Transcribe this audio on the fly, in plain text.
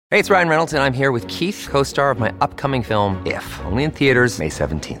Hey, it's Ryan Reynolds, and I'm here with Keith, co-star of my upcoming film, If, only in theaters May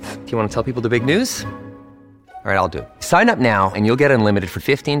 17th. Do you want to tell people the big news? All right, I'll do it. Sign up now and you'll get unlimited for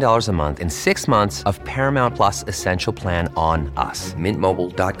 $15 a month and 6 months of Paramount Plus Essential Plan on us.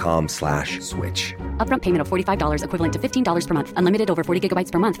 MintMobile.com/switch. Upfront payment of $45 equivalent to $15 per month. Unlimited over 40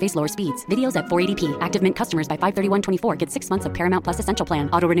 gigabytes per month. Face lower speeds. Videos at 480p. Active Mint customers by 531.24 get 6 months of Paramount Plus Essential Plan.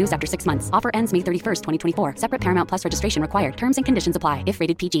 Auto renews after 6 months. Offer ends May 31st, 2024. Separate Paramount Plus registration required. Terms and conditions apply if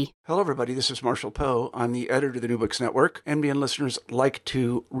rated PG. Hello, everybody. This is Marshall Poe. I'm the editor of the New Books Network. NBN listeners like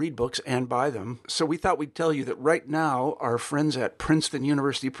to read books and buy them. So we thought we'd tell you that right now, our friends at Princeton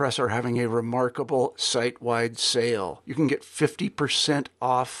University Press are having a remarkable site-wide sale. You can get 50%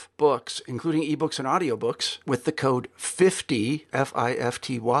 off books, including ebooks and audiobooks, with the code 50,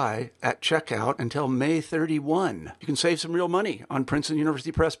 F-I-F-T-Y, at checkout until May 31. You can save some real money on Princeton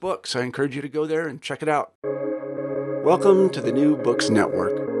University Press books. I encourage you to go there and check it out. Welcome to the New Books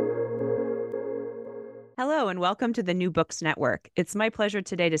Network. Hello, and welcome to the New Books Network. It's my pleasure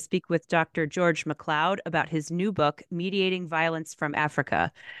today to speak with Dr. George MacLeod about his new book, Mediating Violence from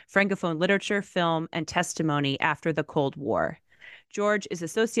Africa, Francophone Literature, Film, and Testimony After the Cold War. George is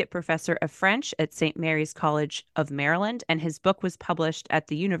Associate Professor of French at St. Mary's College of Maryland, and his book was published at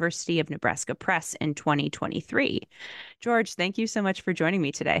the University of Nebraska Press in 2023. George, thank you so much for joining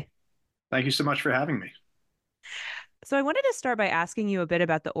me today. Thank you so much for having me. So I wanted to start by asking you a bit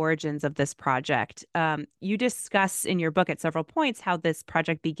about the origins of this project. You discuss in your book at several points how this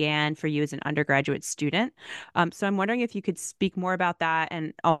project began for you as an undergraduate student. So I'm wondering if you could speak more about that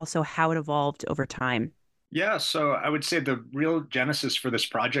and also how it evolved over time. Yeah, so I would say the real genesis for this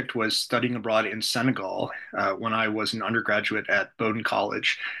project was studying abroad in Senegal when I was an undergraduate at Bowdoin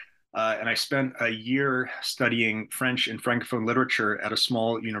College. And I spent a year studying French and Francophone literature at a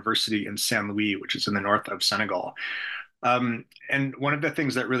small university in Saint Louis, which is in the north of Senegal. And one of the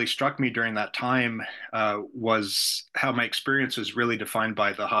things that really struck me during that time was how my experience was really defined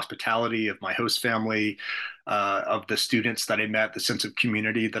by the hospitality of my host family, of the students that I met, the sense of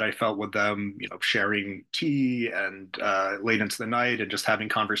community that I felt with them, sharing tea and late into the night and just having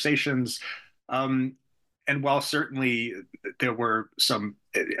conversations. And while certainly there were some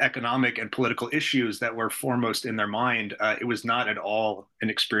economic and political issues that were foremost in their mind, it was not at all an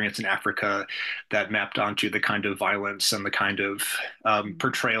experience in Africa that mapped onto the kind of violence and the kind of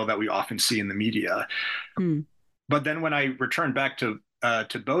portrayal that we often see in the media. Mm. But then when I returned back to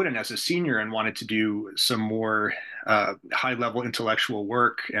Bowdoin as a senior and wanted to do some more high-level intellectual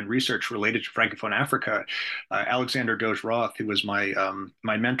work and research related to Francophone Africa, Alexander Doge-Roth, who was my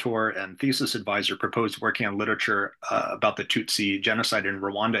mentor and thesis advisor, proposed working on literature about the Tutsi genocide in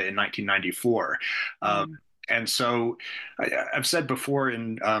Rwanda in 1994. And so I've said before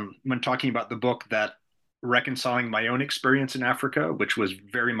when talking about the book that reconciling my own experience in Africa, which was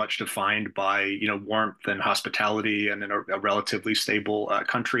very much defined by, warmth and hospitality and in a relatively stable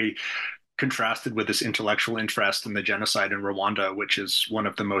country, contrasted with this intellectual interest in the genocide in Rwanda, which is one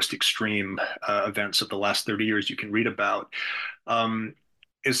of the most extreme events of the last 30 years you can read about,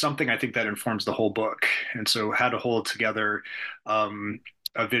 is something I think that informs the whole book. And so how to hold together a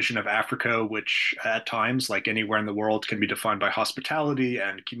vision of Africa, which at times, like anywhere in the world, can be defined by hospitality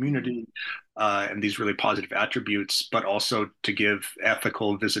and community and these really positive attributes, but also to give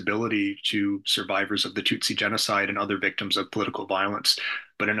ethical visibility to survivors of the Tutsi genocide and other victims of political violence,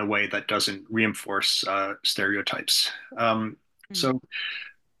 but in a way that doesn't reinforce stereotypes. So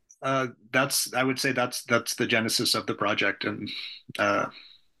I would say that's the genesis of the project. And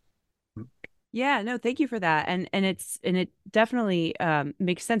yeah, no, thank you for that. And it definitely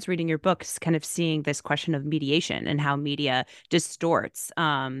makes sense reading your books, kind of seeing this question of mediation and how media distorts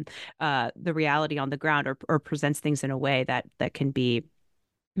the reality on the ground or presents things in a way that can be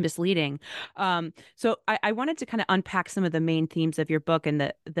misleading. So I wanted to kind of unpack some of the main themes of your book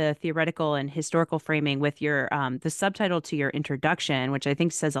and the theoretical and historical framing with your the subtitle to your introduction, which I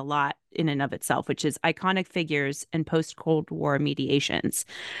think says a lot in and of itself, which is Iconic Figures and Post-Cold War Mediations.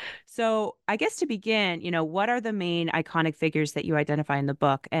 So I guess to begin, what are the main iconic figures that you identify in the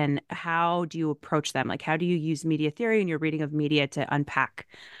book and how do you approach them? Like, how do you use media theory in your reading of media to unpack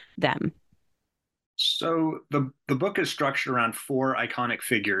them? So the book is structured around 4 iconic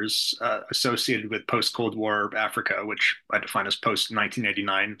figures associated with post-Cold War Africa, which I define as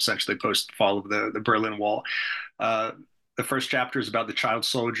post-1989, essentially post-fall of the Berlin Wall. The first chapter is about the child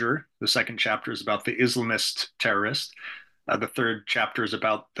soldier. The second chapter is about the Islamist terrorist. The third chapter is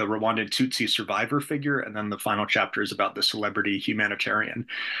about the Rwandan Tutsi survivor figure. And then the final chapter is about the celebrity humanitarian.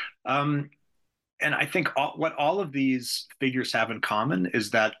 And I think what all of these figures have in common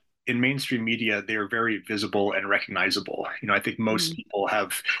is that in mainstream media, they are very visible and recognizable. I think most people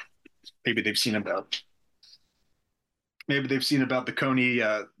have, maybe they've seen about the Coney,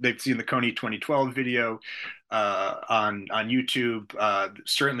 they've seen the Coney 2012 video on YouTube.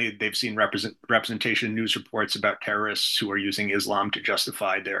 Certainly, they've seen representation news reports about terrorists who are using Islam to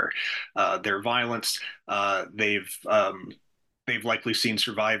justify their violence. They've likely seen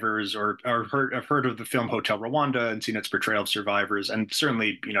survivors or have heard of the film Hotel Rwanda and seen its portrayal of survivors. And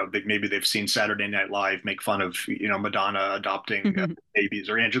certainly, maybe they've seen Saturday Night Live make fun of, Madonna adopting babies,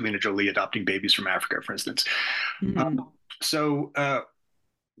 or Angelina Jolie adopting babies from Africa, for instance. So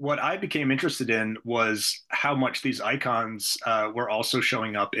what I became interested in was how much these icons were also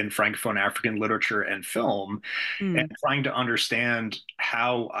showing up in Francophone African literature and film, and trying to understand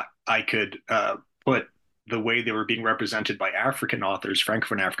how I could put the way they were being represented by African authors,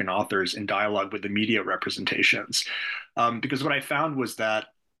 Francophone African authors, in dialogue with the media representations. Because what I found was that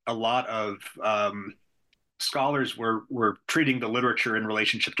a lot of scholars were treating the literature in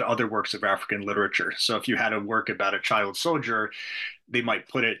relationship to other works of African literature. So if you had a work about a child soldier, they might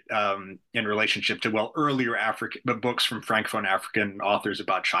put it in relationship to, earlier books from Francophone African authors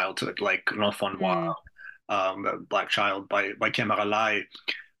about childhood, like L'Enfant Noir, Black Child by Camara Lai.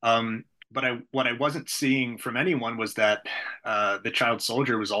 But what I wasn't seeing from anyone was that the child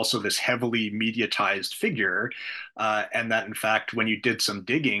soldier was also this heavily mediatized figure, and that in fact, when you did some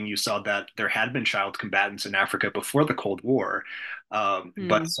digging, you saw that there had been child combatants in Africa before the Cold War.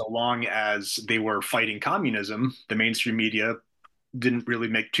 But so long as they were fighting communism, the mainstream media didn't really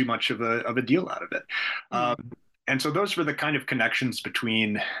make too much of a deal out of it. And so those were the kind of connections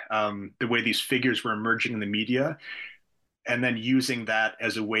between the way these figures were emerging in the media, and then using that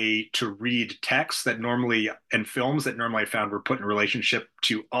as a way to read texts that normally, and films that normally I found were put in relationship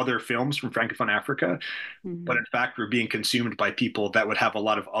to other films from Francophone Africa, but in fact were being consumed by people that would have a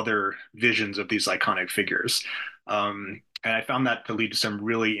lot of other visions of these iconic figures. And I found that to lead to some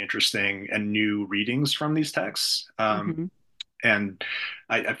really interesting and new readings from these texts. And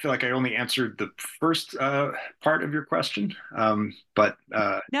I feel like I only answered the first part of your question, but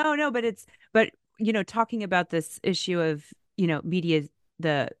talking about this issue of media,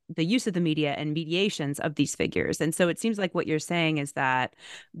 the use of the media and mediations of these figures. And so it seems like what you're saying is that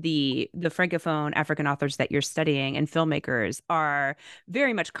the Francophone African authors that you're studying and filmmakers are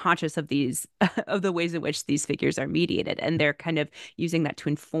very much conscious of these of the ways in which these figures are mediated, and they're kind of using that to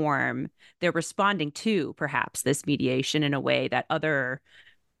inform, they're responding to perhaps this mediation in a way that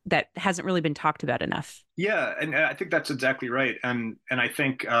hasn't really been talked about enough. Yeah, and I think that's exactly right. And I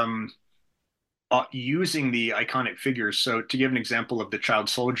think using the iconic figures. So to give an example of the child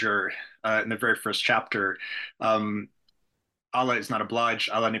soldier in the very first chapter, Allah is not obliged,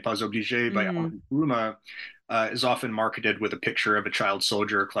 Allah n'est pas obligé by Amadou Nkrumah is often marketed with a picture of a child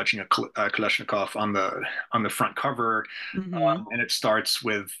soldier clutching a Kalashnikov on the front cover, and it starts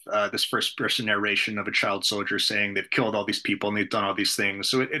with this first-person narration of a child soldier saying they've killed all these people and they've done all these things.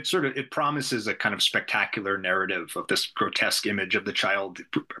 So it promises a kind of spectacular narrative of this grotesque image of the child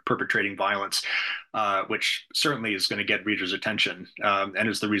perpetrating violence, which certainly is going to get readers' attention, and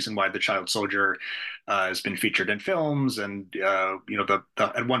is the reason why the child soldier has been featured in films. And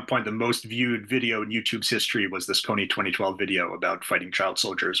at one point, the most viewed video in YouTube's history was this Coney 2012 video about fighting child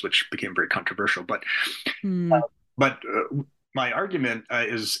soldiers, which became very controversial. But my argument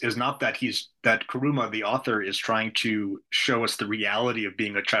is not that Nkrumah, the author, is trying to show us the reality of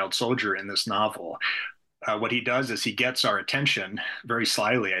being a child soldier in this novel. What he does is he gets our attention very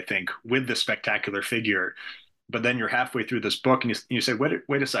slyly, I think, with the spectacular figure. But then you're halfway through this book and you say,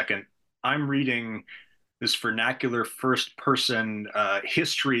 wait a second, I'm reading this vernacular first-person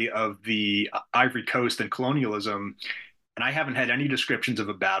history of the Ivory Coast and colonialism, and I haven't had any descriptions of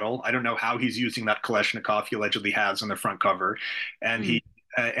a battle. I don't know how he's using that Kalashnikov he allegedly has on the front cover, and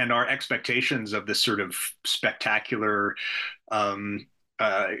and our expectations of this sort of spectacular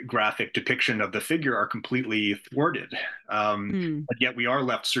graphic depiction of the figure are completely thwarted. But yet we are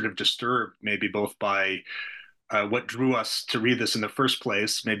left sort of disturbed, maybe both by what drew us to read this in the first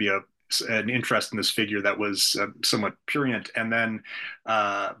place, maybe an interest in this figure that was somewhat prurient, and then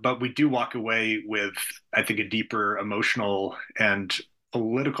but we do walk away with, I think, a deeper emotional and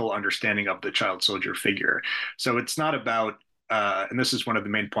political understanding of the child soldier figure. So it's not about and this is one of the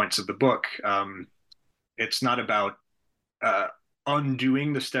main points of the book, it's not about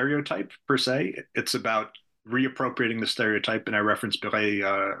undoing the stereotype per se. It's about reappropriating the stereotype, and I reference Beret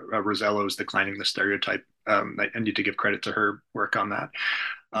Rosello's Declining the Stereotype. I need to give credit to her work on that.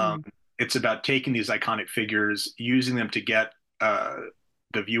 It's about taking these iconic figures, using them to get the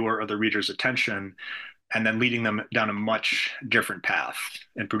viewer or the reader's attention, and then leading them down a much different path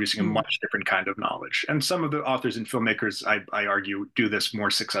and producing a Mm. much different kind of knowledge. And some of the authors and filmmakers, I argue, do this more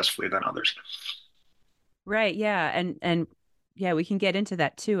successfully than others. Right. Yeah. And yeah, we can get into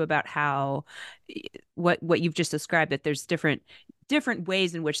that too about how what you've just described, that there's different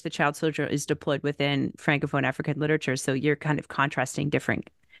ways in which the child soldier is deployed within Francophone African literature. So you're kind of contrasting different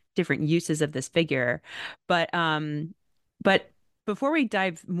uses of this figure. But before we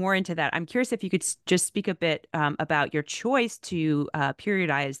dive more into that, I'm curious if you could just speak a bit about your choice to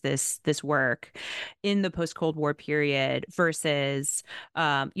periodize this work in the post-Cold War period versus,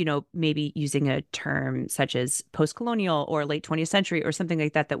 maybe using a term such as post-colonial or late 20th century or something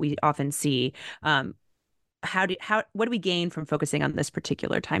like that that we often see. Um, what do we gain from focusing on this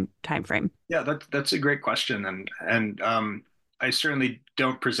particular time frame? Yeah, that's a great question, and I certainly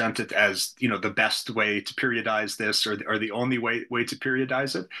don't present it as the best way to periodize this or the only way to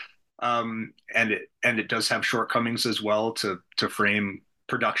periodize it. And it does have shortcomings as well to frame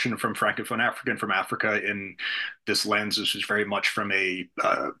production from Francophone Africa and from Africa in this lens, which is very much from a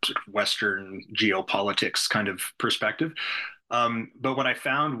sort of Western geopolitics kind of perspective. But what I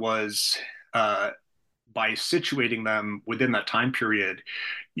found was by situating them within that time period,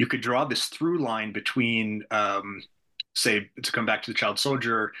 you could draw this through line between, say, to come back to the child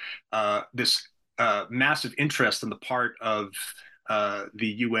soldier, this massive interest on the part of the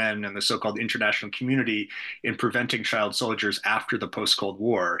UN and the so-called international community in preventing child soldiers after the post-Cold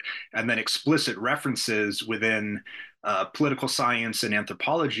War, and then explicit references within political science and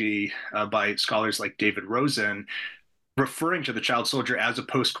anthropology by scholars like David Rosen referring to the child soldier as a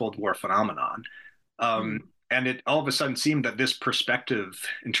post-Cold War phenomenon. Um, Mm. and it all of a sudden seemed that this perspective,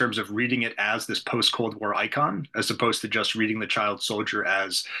 in terms of reading it as this post-Cold War icon, as opposed to just reading the child soldier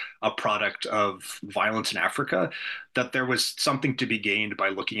as a product of violence in Africa, that there was something to be gained by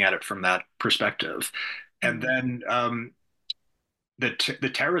looking at it from that perspective. And Mm. then the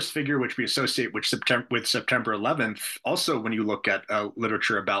terrorist figure, which we associate with September 11th, also when you look at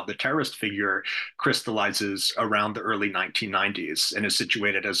literature about the terrorist figure, crystallizes around the early 1990s and is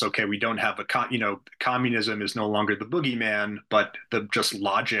situated as, okay, we don't have communism is no longer the boogeyman, but the just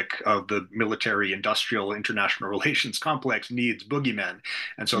logic of the military industrial international relations complex needs boogeymen.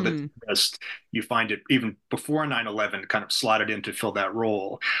 And so that Mm. you find it even before 9/11 kind of slotted in to fill that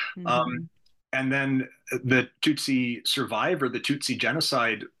role. Um, Mhm. and then the Tutsi survivor, the Tutsi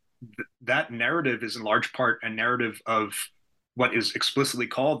genocide, that narrative is in large part a narrative of what is explicitly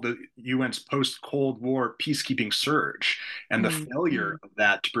called the UN's post-Cold War peacekeeping surge and the Mm. failure Mm. of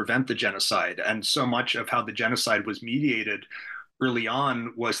that to prevent the genocide. And so much of how the genocide was mediated early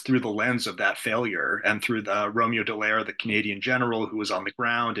on was through the lens of that failure and through the Romeo Dallaire, the Canadian general who was on the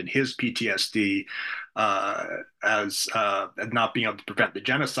ground, and his PTSD as not being able to prevent the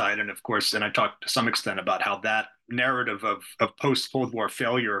genocide. And of course, and I talked to some extent about how that narrative of post-Cold War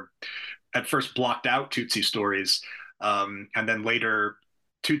failure at first blocked out Tutsi stories, and then later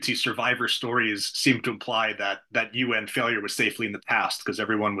Tutsi survivor stories seemed to imply that UN failure was safely in the past because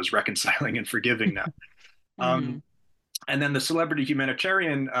everyone was reconciling and forgiving now. Um, Mhm. and then the celebrity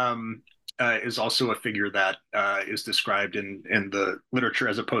humanitarian is also a figure that is described in the literature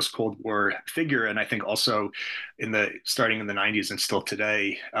as a post-Cold War figure, and I think also starting in the 90s and still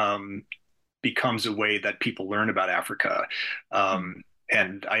today becomes a way that people learn about Africa. Mm.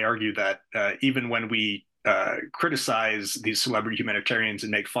 And I argue that even when we criticize these celebrity humanitarians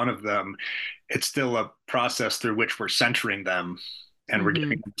and make fun of them, it's still a process through which we're centering them and we're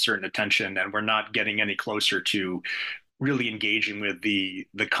giving Mhm. them certain attention, and we're not getting any closer to really engaging with the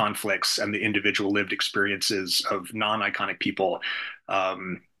conflicts and the individual lived experiences of non-iconic people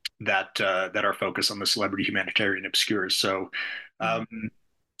that are focused on the celebrity humanitarian obscures. So Mhm. um,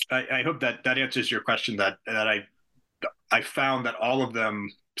 I hope that answers your question. That I found that all of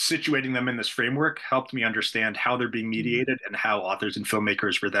them situating them in this framework helped me understand how they're being Mhm. mediated and how authors and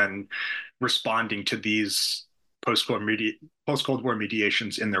filmmakers were then responding to these post-Cold War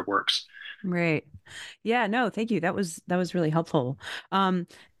mediations in their works. Right. Yeah, no, thank you. That was really helpful. Um,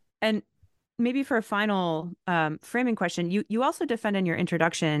 and maybe for a final framing question, you also defend in your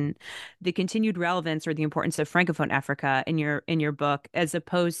introduction the continued relevance or the importance of Francophone Africa in your book, as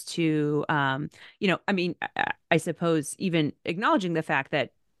opposed to I mean, I suppose even acknowledging the fact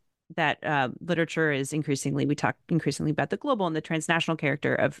that literature is increasingly, we talk increasingly about the global and the transnational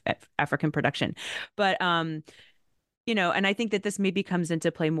character of African production, but and I think that this maybe comes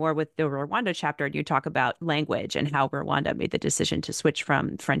into play more with the Rwanda chapter. And you talk about language and how Rwanda made the decision to switch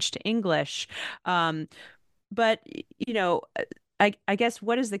from French to English. Um, but, I guess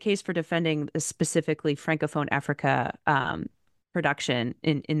what is the case for defending specifically Francophone Africa production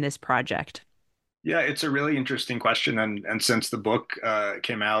in this project? Yeah, it's a really interesting question, and since the book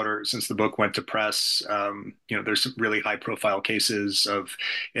came out, or since the book went to press, there's some really high-profile cases of,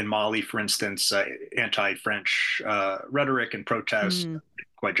 in Mali, for instance, anti-French rhetoric and protest, Mm,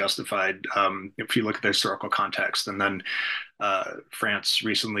 quite justified if you look at the historical context. And then France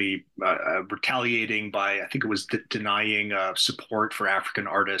recently retaliating by, I think it was denying support for African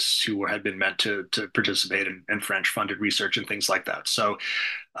artists who had been meant to participate in French-funded research and things like that. So.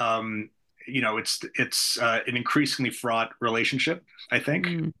 Um, it's an increasingly fraught relationship, I think.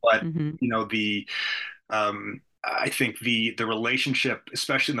 mm, But hmm the I think the relationship,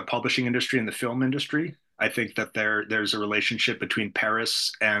 especially in the publishing industry and the film industry, I think that there's a relationship between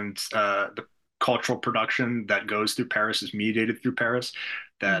Paris and the cultural production that goes through Paris, is mediated through Paris,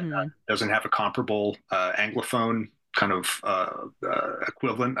 that hmm doesn't have a comparable Anglophone kind of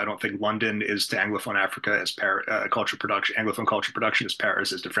equivalent. I don't think London is to Anglophone Africa as culture production. Anglophone culture production as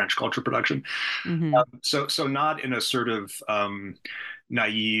Paris is to French culture production. hmm So not in a sort of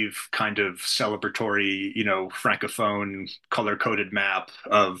naive kind of celebratory, Francophone color-coded map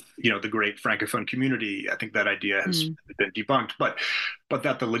of, the great Francophone community. I think that idea has mm, been debunked, but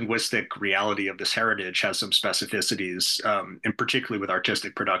that the linguistic reality of this heritage has some specificities, and particularly with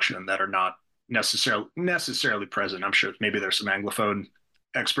artistic production, that are not necessarily present. I'm sure maybe there's some Anglophone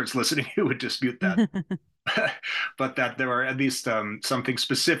experts listening who would dispute that, but that there are at least something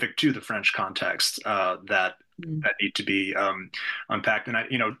specific to the French context mm, that need to be unpacked. And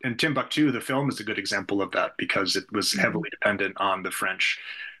in Timbuktu, the film is a good example of that, because it was hmm heavily dependent on the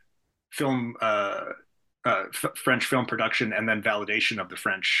film. French film production, and then validation of the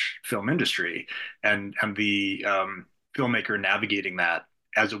French film industry, and the filmmaker navigating that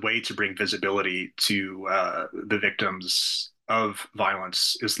as a way to bring visibility to the victims of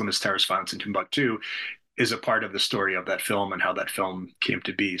violence, Islamist terrorist violence in Timbuktu, is a part of the story of that film and how that film came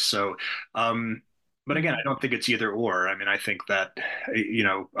to be. So, but again, I mm, don't think it's either or. I mean, I think that,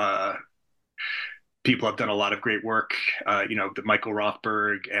 people have done a lot of great work. The Michael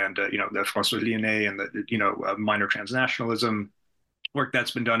Rothberg and, the François Lyonnais, and the, minor transnationalism work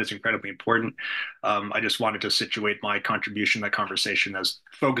that's been done is incredibly important. I just wanted to situate my contribution to that conversation as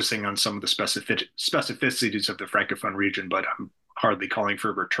focusing on some of the specificities of the Francophone region, but I'm hardly calling for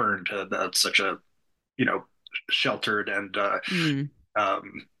a return to that, such a, you know, sheltered and mm.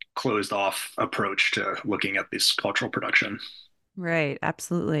 um, closed off approach to looking at this cultural production. Right,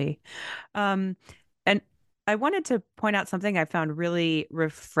 absolutely. Um, and I wanted to point out something I found really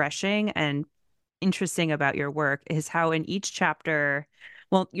refreshing and interesting about your work is how in each chapter,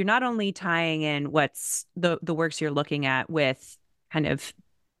 well, you're not only tying in what's the works you're looking at with kind of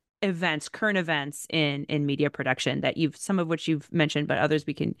events, current events in media production that you've some of which you've mentioned, but others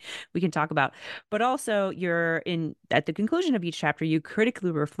we can talk about. But also you're in at the conclusion of each chapter, you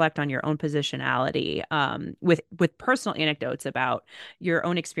critically reflect on your own positionality, with personal anecdotes about your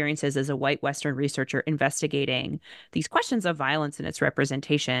own experiences as a white Western researcher investigating these questions of violence and its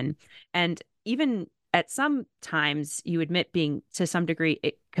representation. And even at some times you admit being to some degree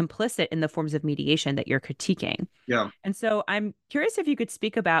complicit in the forms of mediation that you're critiquing. Yeah. And so I'm curious if you could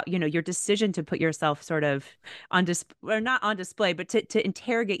speak about, your decision to put yourself sort of on display, or not on display, but to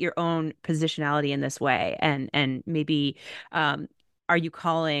interrogate your own positionality in this way. And maybe um, are you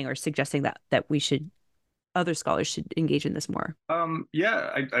calling or suggesting that other scholars should engage in this more?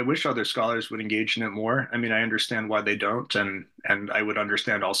 Yeah, I wish other scholars would engage in it more. I mean, I understand why they don't, and I would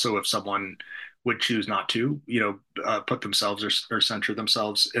understand also if someone would choose not to, put themselves or center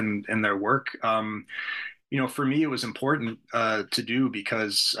themselves in their work. For me, it was important to do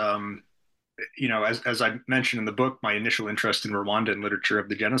because, as I mentioned in the book, my initial interest in Rwanda and literature of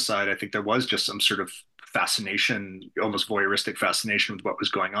the genocide, I think there was just some sort of fascination, almost voyeuristic fascination with what was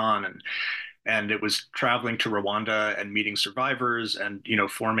going on, and it was traveling to Rwanda and meeting survivors and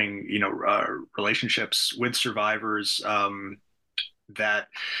forming relationships with survivors that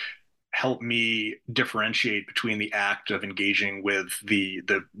help me differentiate between the act of engaging with the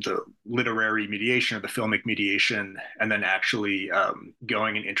literary mediation or the filmic mediation, and then actually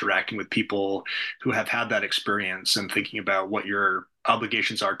going and interacting with people who have had that experience and thinking about what your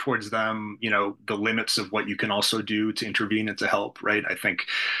obligations are towards them, the limits of what you can also do to intervene and to help, right? I think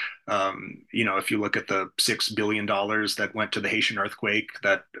if you look at the $6 billion that went to the Haitian earthquake,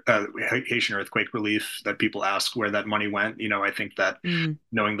 that Haitian earthquake relief, that people ask where that money went, I think that Mm,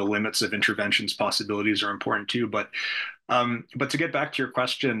 knowing the limits of interventions possibilities are important too. But to get back to your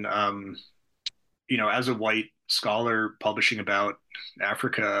question, as a white scholar publishing about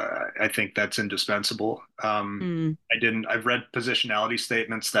Africa, I think that's indispensable. mm, I've read positionality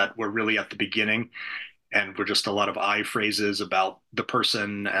statements that were really at the beginning and were just a lot of I phrases about the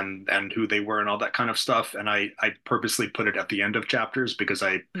person and who they were and all that kind of stuff. And I purposely put it at the end of chapters because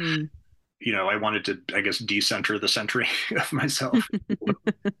Mm. I wanted to, I guess, decenter the centering of myself.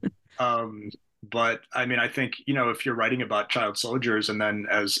 Um, but I mean, I think, if you're writing about child soldiers and then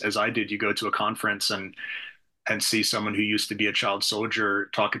as I did, you go to a conference and see someone who used to be a child soldier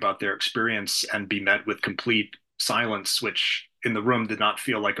talk about their experience and be met with complete silence, which in the room did not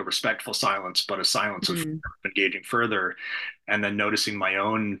feel like a respectful silence, but a silence of Mm. engaging further. And then noticing my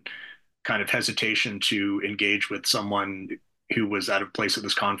own kind of hesitation to engage with someone who was out of place at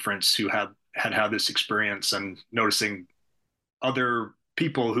this conference who had this experience, and noticing other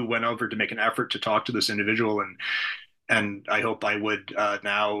people who went over to make an effort to talk to this individual, and I hope I would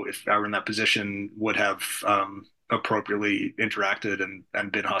now, if I were in that position, would have appropriately interacted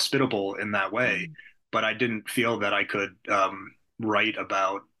and been hospitable in that way. Mm. But I didn't feel that I could write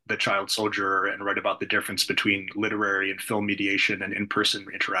about the child soldier and write about the difference between literary and film mediation and in-person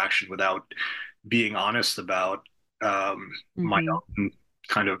interaction without being honest about my Mm-hmm. own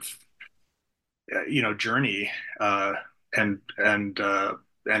kind of journey, uh, and and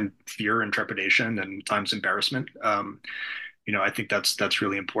fear and trepidation and times embarrassment. I think that's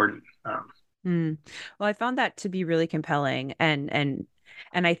really important. Mm. Well, I found that to be really compelling, and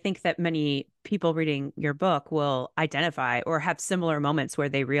I think that many people reading your book will identify or have similar moments where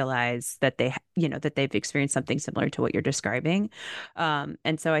they realize that that they've experienced something similar to what you're describing.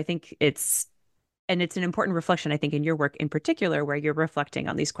 And so I think it's an important reflection, I think, in your work in particular, where you're reflecting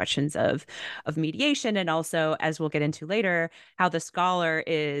on these questions of mediation, and also, as we'll get into later, how the scholar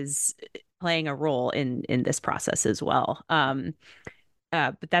is playing a role in this process as well. But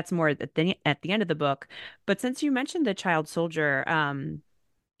that's more at the end of the book. But since you mentioned the child soldier,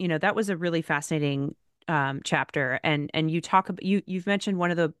 that was a really fascinating chapter, and you've mentioned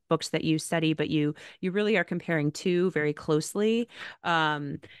one of the books that you study, but you really are comparing two very closely,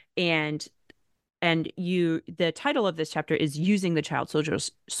 um, and the title of this chapter is using the child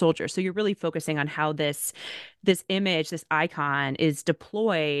soldier. So you're really focusing on how this image, this icon, is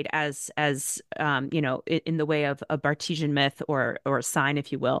deployed as in the way of a Bartesian myth, or a sign,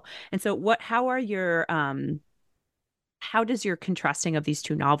 if you will. And so how does your contrasting of these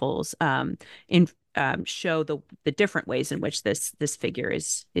two novels in show the different ways in which this figure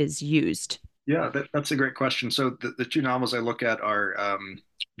is used? Yeah, that's a great question. So the two novels I look at are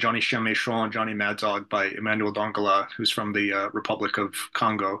Johnny Chien Méchant and Johnny Mad Dog by Emmanuel Dongala, who's from the Republic of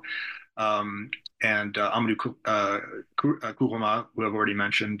Congo, um, and Amadou Kourouma, who I've already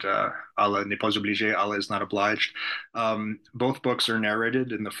mentioned. Allah n'est pas obligé, Allah is not obliged. Both books are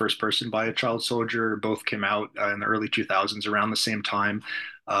narrated in the first person by a child soldier. Both came out in the early 2000s, around the same time,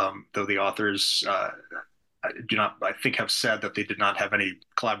 though the authors do not, I think, have said that they did not have any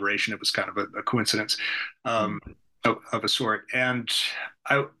collaboration. It was kind of a coincidence, um, of a sort. And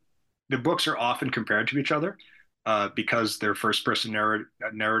I, the books are often compared to each other because they're first-person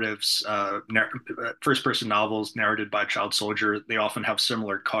narratives, first-person novels narrated by a child soldier. They often have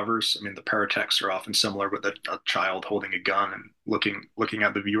similar covers. I mean, the paratexts are often similar, with a child holding a gun and looking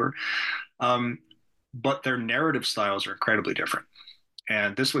at the viewer. Um, but their narrative styles are incredibly different.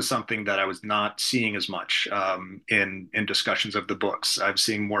 And this was something that I was not seeing as much in discussions of the books. I'm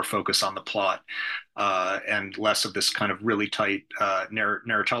seeing more focus on the plot and less of this kind of really tight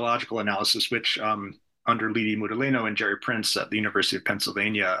narratological analysis, which under Lidi Mudeleno and Jerry Prince at the University of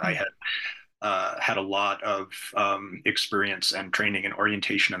Pennsylvania, I had a lot of experience and training and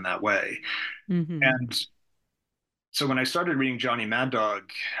orientation in that way. Mm-hmm. And so when I started reading Johnny Mad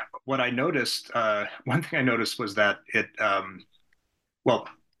Dog, what I noticed, one thing I noticed was that well,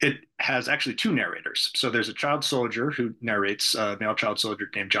 it has actually two narrators. So there's a child soldier who narrates, a male child soldier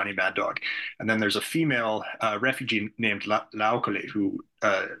named Johnny Mad Dog, and then there's a female refugee named Laokole who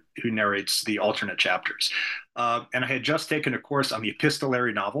narrates the alternate chapters. And I had just taken a course on the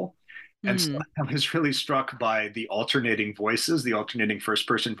epistolary novel, and so Mm. I was really struck by the alternating voices, the alternating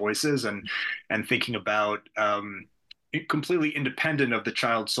first-person voices, and thinking about completely independent of the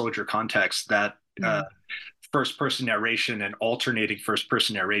child soldier context, that Mm. first person narration and alternating first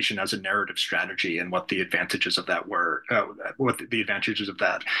person narration as a narrative strategy, and what the advantages of that were, what the advantages of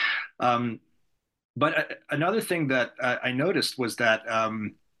that. But another thing that I noticed was that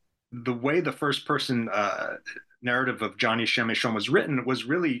the way the first person narrative of Johnny Chien Méchant was written was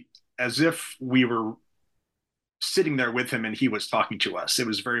really as if we were sitting there with him and he was talking to us. It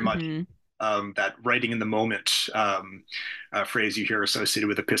was very much Mm-hmm. that writing in the moment phrase you hear associated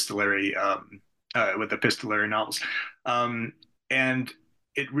with epistolary novels. And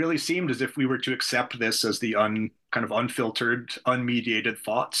it really seemed as if we were to accept this as the kind of unfiltered, unmediated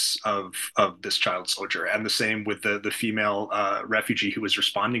thoughts of this child soldier, and the same with the female refugee who was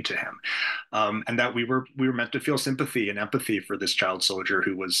responding to him, and that we were meant to feel sympathy and empathy for this child soldier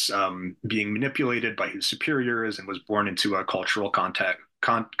who was being manipulated by his superiors and was born into a cultural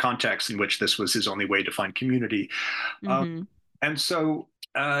context in which this was his only way to find community. Mm-hmm. And so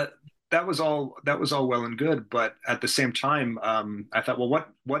that was all well and good, but at the same time, I thought, well,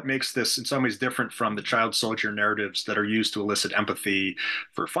 what makes this in some ways different from the child soldier narratives that are used to elicit empathy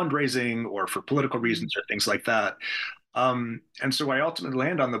for fundraising or for political reasons or things like that? And so I ultimately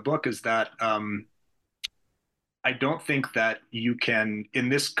land on the book is that I don't think that you can, in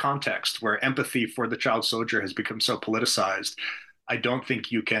this context where empathy for the child soldier has become so politicized, I don't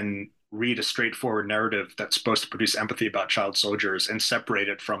think you can read a straightforward narrative that's supposed to produce empathy about child soldiers and separate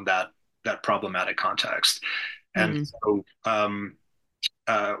it from that problematic context. And so,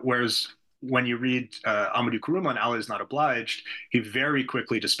 whereas when you read Amadou Kourouma in Allah is Not Obliged, he very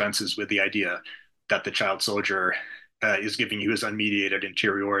quickly dispenses with the idea that the child soldier is giving you his unmediated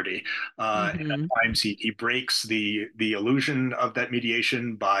interiority. And at times he breaks the illusion of that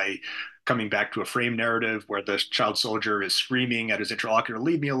mediation by coming back to a frame narrative where the child soldier is screaming at his interlocutor,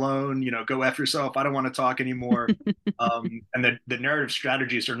 "Leave me alone, go F yourself, I don't want to talk anymore." And the narrative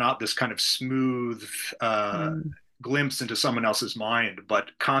strategies are not this kind of smooth glimpse into someone else's mind,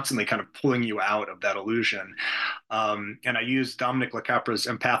 but constantly kind of pulling you out of that illusion. And I use Dominic Lecapra's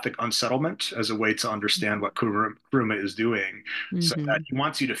empathic unsettlement as a way to understand what Kourouma is doing, so that he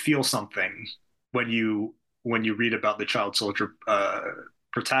wants you to feel something when you read about the child soldier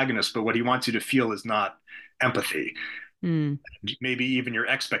protagonist, but what he wants you to feel is not empathy. Maybe even your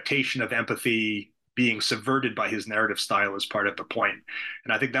expectation of empathy being subverted by his narrative style is part of the point.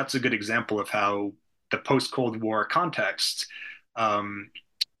 And I think that's a good example of how the post-Cold War context,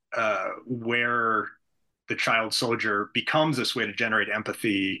 where the child soldier becomes this way to generate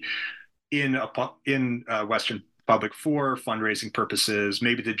empathy in Western public for fundraising purposes,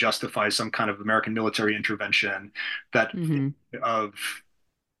 maybe to justify some kind of American military intervention, that of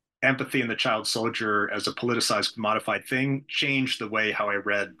empathy in the child soldier as a politicized, commodified thing changed the way how I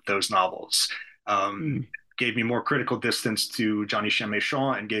read those novels. Gave me more critical distance to Jean-Michel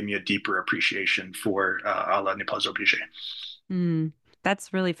Méchain and gave me a deeper appreciation for Allah n'est pas obligé.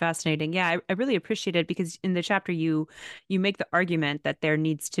 That's really fascinating. Yeah, I really appreciate it because in the chapter you make the argument that there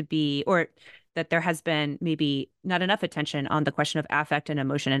needs to be, or that there has been maybe not enough attention on the question of affect and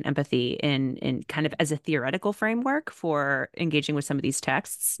emotion and empathy in kind of as a theoretical framework for engaging with some of these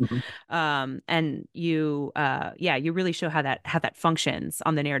texts. And you really show how that functions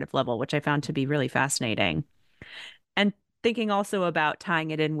on the narrative level, which I found to be really fascinating. And thinking also about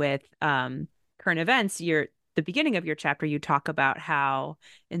tying it in with current events, the beginning of your chapter, you talk about how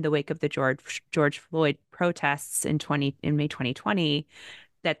in the wake of the George Floyd protests in May 2020,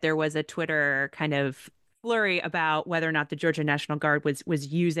 that there was a Twitter kind of flurry about whether or not the Georgia National Guard was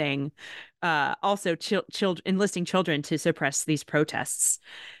using also enlisting children to suppress these protests.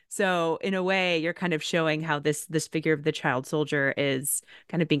 So in a way, you're kind of showing how this figure of the child soldier is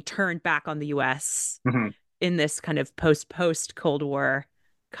kind of being turned back on the U.S. in this kind of post Cold War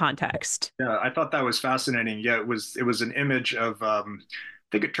context. Yeah, I thought that was fascinating. Yeah, it was an image of I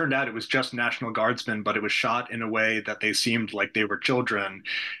think it turned out it was just National Guardsmen, but it was shot in a way that they seemed like they were children.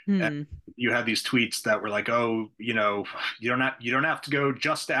 And you had these tweets that were like, "Oh, you don't have to go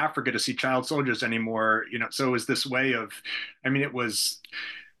just to Africa to see child soldiers anymore." So it was this way of, I mean, it was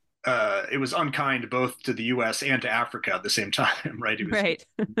unkind both to the U.S. and to Africa at the same time, right? It was right.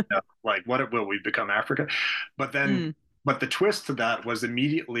 Like, what will we become, Africa? But then. But the twist to that was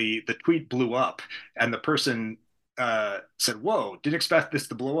immediately the tweet blew up and the person said, "Whoa, didn't expect this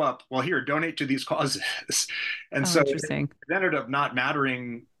to blow up. Well, here, donate to these causes." And so it ended up not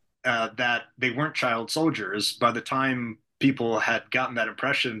mattering that they weren't child soldiers. By the time people had gotten that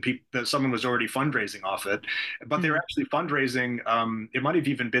impression, that someone was already fundraising off it, but they were actually fundraising. It might have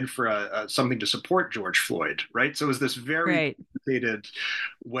even been for something to support George Floyd, right? So it was this very complicated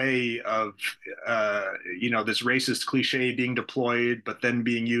way of, this racist cliche being deployed, but then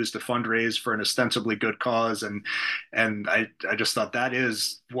being used to fundraise for an ostensibly good cause. And I just thought that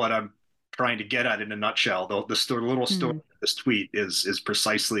is what I'm trying to get at in a nutshell. The little story of this tweet is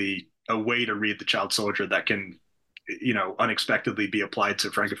precisely a way to read the child soldier that can, unexpectedly be applied to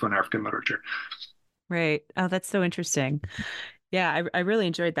Francophone African literature. Right. Oh, that's so interesting. Yeah, I really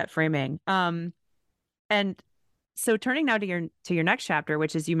enjoyed that framing. And so turning now to your next chapter,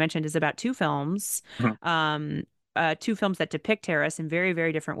 which, as you mentioned, is about two films, two films that depict terrorists in very,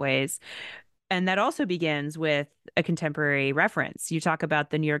 very different ways. And that also begins with a contemporary reference. You talk about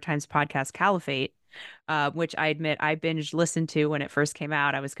the New York Times podcast Caliphate, which I admit I binged listened to when it first came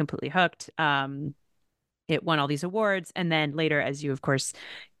out. I was completely hooked. It won all these awards. And then later, as you, of course,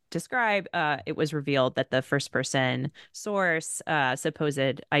 describe, it was revealed that the first person source,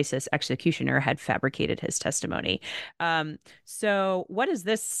 supposed ISIS executioner, had fabricated his testimony. So what does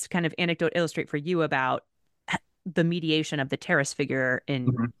this kind of anecdote illustrate for you about the mediation of the terrorist figure in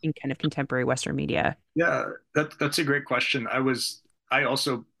kind of contemporary Western media? Yeah, that's a great question. I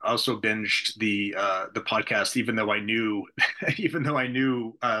also binged the podcast, even though I knew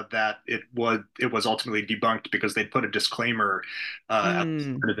that it was ultimately debunked because they'd put a disclaimer at the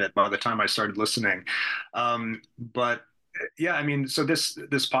start of it by the time I started listening. But yeah, I mean, so this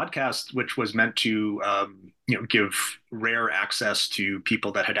podcast, which was meant to give rare access to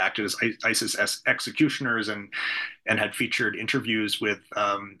people that had acted as ISIS executioners and had featured interviews with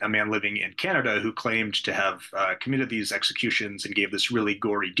a man living in Canada who claimed to have committed these executions and gave this really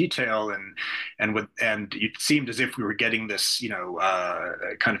gory detail, and it seemed as if we were getting this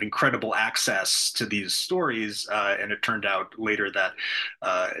kind of incredible access to these stories, and it turned out later that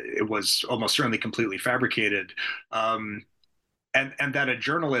it was almost certainly completely fabricated, and that a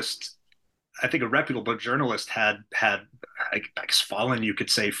journalist, I think a reputable journalist, had I guess fallen, you could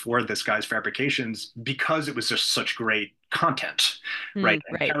say, for this guy's fabrications because it was just such great content, right?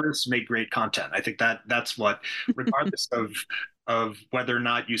 And Right. terrorists make great content. I think that's what, regardless of whether or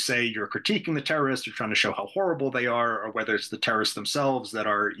not you say you're critiquing the terrorists or trying to show how horrible they are, or whether it's the terrorists themselves that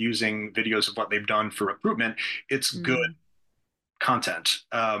are using videos of what they've done for recruitment, it's good content.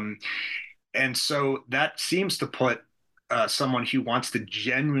 And so that seems to put someone who wants to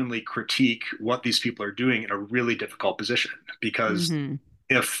genuinely critique what these people are doing in a really difficult position, because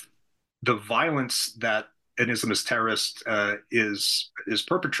if the violence that an Islamist terrorist is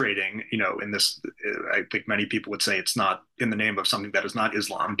perpetrating, in this, I think many people would say it's not in the name of something that is not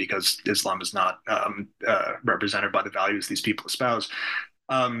Islam, because Islam is not represented by the values these people espouse.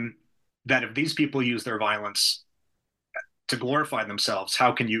 That if these people use their violence to glorify themselves,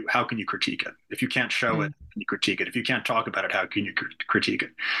 how can you critique it? If you can't show it, can you critique it? If you can't talk about it, how can you critique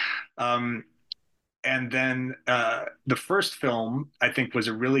it? And then the first film, I think, was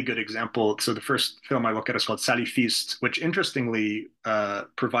a really good example. So the first film I look at is called Salafiste, which interestingly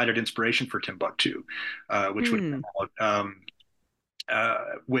provided inspiration for Timbuktu, which would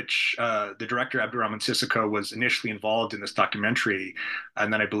which the director Abdurrahman Sissoko was initially involved in this documentary,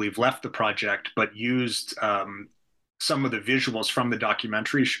 and then I believe left the project, but used some of the visuals from the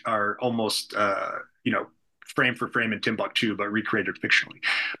documentary are almost, frame for frame in Timbuktu, but recreated fictionally.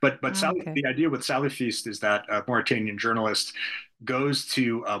 But the idea with Salafiste is that a Mauritanian journalist goes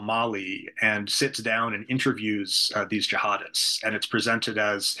to Mali and sits down and interviews these jihadists, and it's presented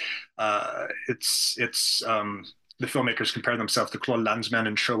as the filmmakers compare themselves to Claude Lanzmann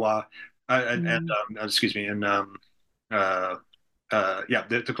in Shoah, excuse me, in the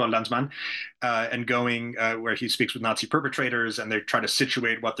Claude Lanzmann, and going where he speaks with Nazi perpetrators, and they try to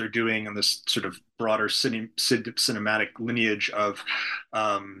situate what they're doing in this sort of broader cinematic lineage of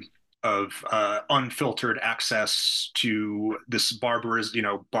unfiltered access to this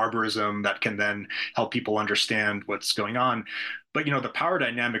barbarism that can then help people understand what's going on. But the power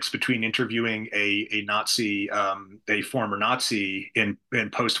dynamics between interviewing a Nazi, a former Nazi in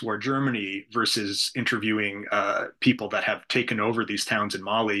post-war Germany, versus interviewing people that have taken over these towns in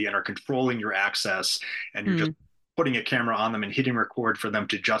Mali and are controlling your access, and you're just putting a camera on them and hitting record for them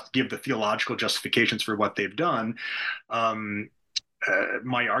to just give the theological justifications for what they've done.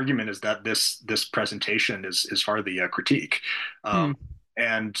 My argument is that this presentation is hardly a critique,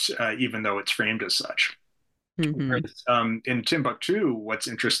 and even though it's framed as such. Whereas, in Timbuktu, what's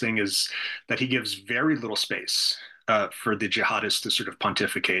interesting is that he gives very little space for the jihadists to sort of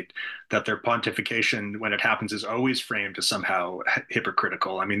pontificate, that their pontification, when it happens, is always framed as somehow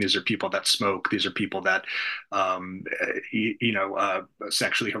hypocritical. I mean, these are people that smoke. These are people that,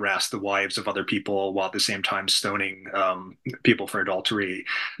 sexually harass the wives of other people while at the same time stoning people for adultery.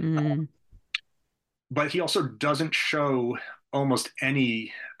 But he also doesn't show almost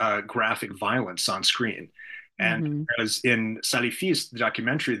any graphic violence on screen. And as in Salafiste, the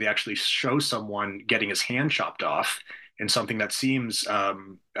documentary, they actually show someone getting his hand chopped off in something that seems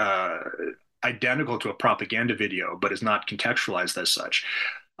identical to a propaganda video, but is not contextualized as such.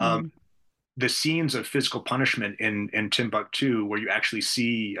 The scenes of physical punishment in Timbuktu, where you actually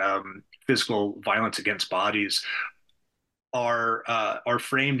see physical violence against bodies, are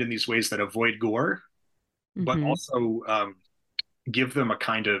framed in these ways that avoid gore, but also give them a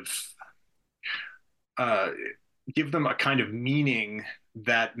kind of meaning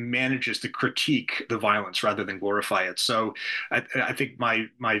that manages to critique the violence rather than glorify it. So I think my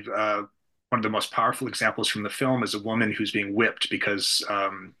one of the most powerful examples from the film is a woman who's being whipped because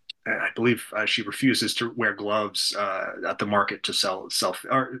I believe she refuses to wear gloves at the market to sell.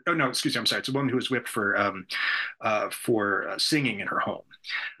 Or oh no, excuse me, I'm sorry. It's a woman who was whipped for singing in her home.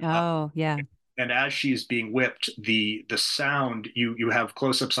 Uh, Oh, yeah. and as she's being whipped, the sound you have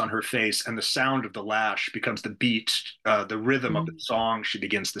close-ups on her face, and the sound of the lash becomes the beat, the rhythm of the Mm, song she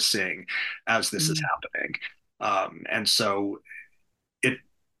begins to sing as this is mm, happening. And so it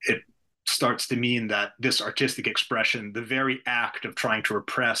it starts to mean that this artistic expression, the very act of trying to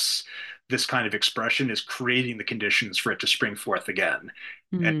repress this kind of expression, is creating the conditions for it to spring forth again.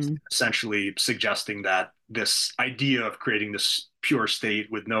 And mm, essentially suggesting that this idea of creating this pure state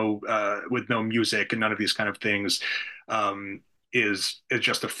with no music and none of these kind of things is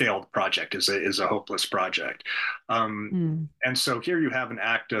just a failed project, is a hopeless project. mm. And so here you have an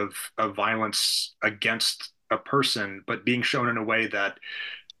act of violence against a person, but being shown in a way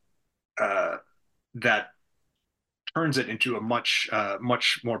uh, that turns it into a much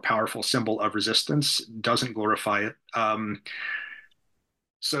more powerful symbol of resistance, doesn't glorify it.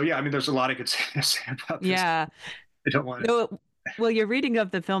 So yeah, I mean, there's a lot I could say about this. Yeah. I don't want to. No, well, your reading of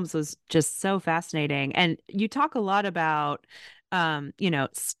the films was just so fascinating. And you talk a lot about,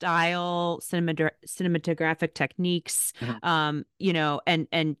 style, cinematographic techniques, Mhm.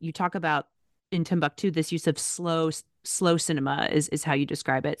 and you talk about in Timbuktu this use of slow cinema is how you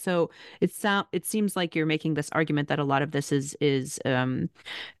describe it. So it seems like you're making this argument that a lot of this is um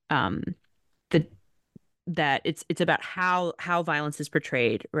the that it's about how violence is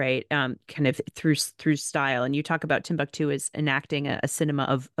portrayed, right? Kind of through style. And you talk about Timbuktu as enacting a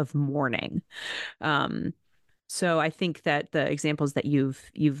cinema of mourning. Um, so I think that the examples that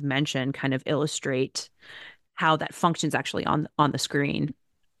you've mentioned kind of illustrate how that functions actually on the screen.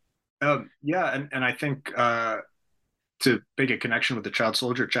 Yeah, and I think to make a connection with the child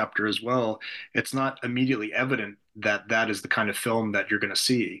soldier chapter as well, it's not immediately evident that that is the kind of film that you're going to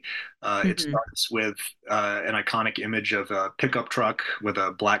see. It Hmm. starts with an iconic image of a pickup truck with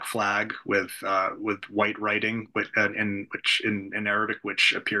a black flag with white writing, in Arabic,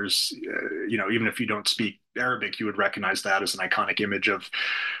 which appears, even if you don't speak Arabic, you would recognize that as an iconic image of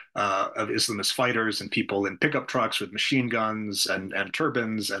Islamist fighters and people in pickup trucks with machine guns and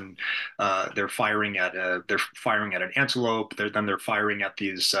turbans, and they're firing at an antelope. They're firing at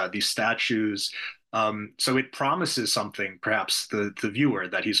these statues. So it promises something, perhaps the viewer,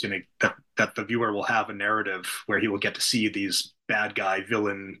 that that the viewer will have a narrative where he will get to see these bad guy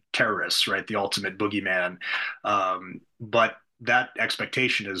villain terrorists, right? The ultimate boogeyman. But that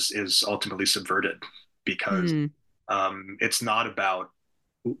expectation is ultimately subverted because Mm. it's not about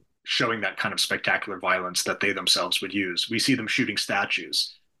showing that kind of spectacular violence that they themselves would use. We see them shooting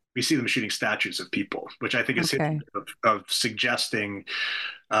statues. We see them shooting statues of people, which I think is his Okay. of suggesting.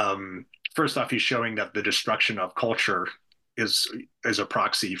 First off, he's showing that the destruction of culture is a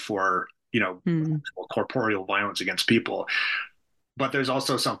proxy for Mm. corporeal violence against people. But there's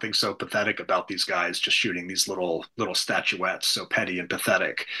also something so pathetic about these guys just shooting these little statuettes, so petty and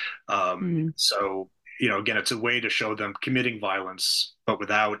pathetic. Mm. So again, it's a way to show them committing violence, but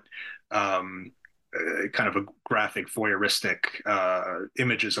without kind of a graphic, voyeuristic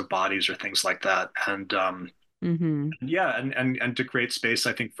images of bodies or things like that. And Hmm. yeah, and to create space,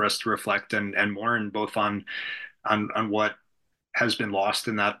 I think, for us to reflect and mourn both on what has been lost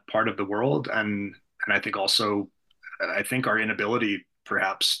in that part of the world, and I think also, I think our inability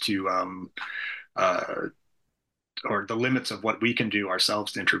perhaps to uh, or the limits of what we can do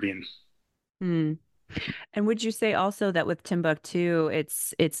ourselves to intervene. Mm. And would you say also that with Timbuktu,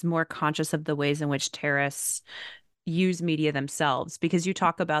 it's more conscious of the ways in which terrorists use media themselves? Because you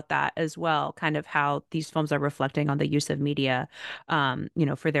talk about that as well, kind of how these films are reflecting on the use of media,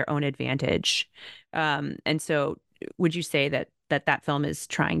 for their own advantage. And so, would you say that film is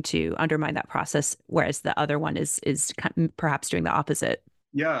trying to undermine that process, whereas the other one is perhaps doing the opposite?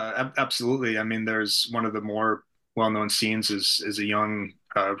 Yeah, absolutely. I mean, there's one of the more well-known scenes is a young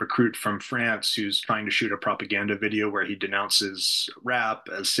recruit from France who's trying to shoot a propaganda video where he denounces rap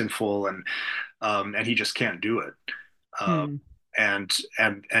as sinful, and he just can't do it. Um, Hmm.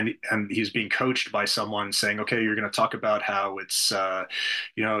 and he's being coached by someone saying, okay, you're going to talk about how it's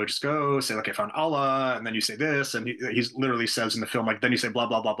just go say, like, I found Allah, and then you say this, and he's literally says in the film, like, then you say blah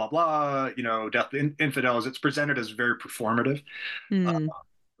blah blah blah blah, death to infidels. It's presented as very performative. uh, Hmm.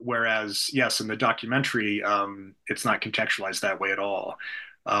 Whereas, yes, in the documentary, it's not contextualized that way at all.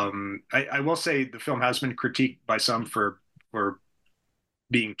 I will say the film has been critiqued by some for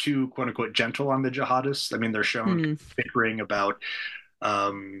being too, quote unquote, gentle on the jihadists. I mean, they're shown Hmm. bickering about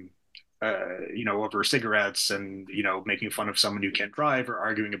over cigarettes and, making fun of someone who can't drive or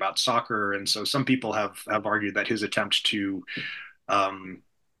arguing about soccer. And so some people have argued that his attempt to,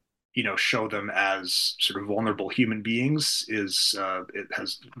 show them as sort of vulnerable human beings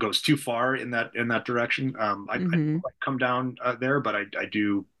goes too far in that direction. I come down there, but I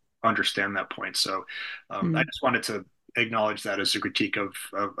do understand that point. So I just wanted to acknowledge that as a critique of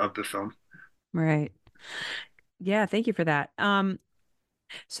the film. Right. Yeah, thank you for that.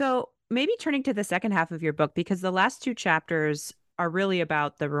 So maybe turning to the second half of your book, because the last two chapters are really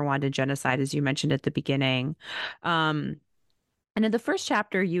about the Rwandan genocide, as you mentioned at the beginning. And in the first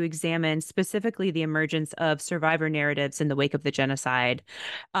chapter, you examine specifically the emergence of survivor narratives in the wake of the genocide,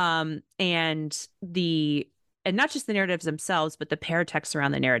 and not just the narratives themselves, but the paratexts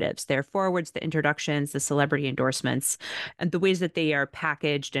around the narratives, their forwards, the introductions, the celebrity endorsements, and the ways that they are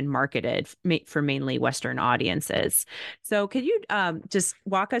packaged and marketed for mainly Western audiences. So could you just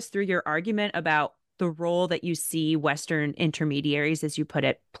walk us through your argument about the role that you see Western intermediaries, as you put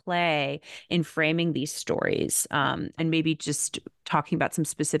it, play in framing these stories, and maybe just talking about some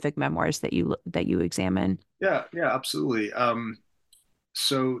specific memoirs that you examine? Yeah, absolutely.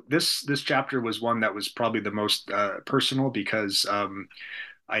 So this chapter was one that was probably the most personal because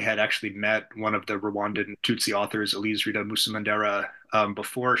I had actually met one of the Rwandan Tutsi authors, Elise Rita Musamandera,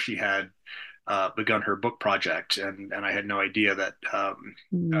 before she had begun her book project, and I had no idea that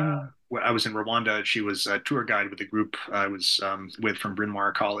when I was in Rwanda, she was a tour guide with a group I was with from Bryn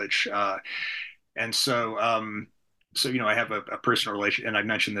Mawr College, and so. I have a personal relation, and I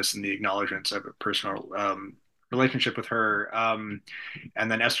mentioned this in the acknowledgments. I have a personal relationship with her. And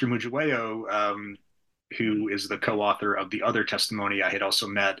then Esther Mujiweyo, who is the co-author of the other testimony I had also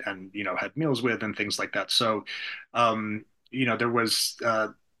met and, had meals with and things like that. So, there was,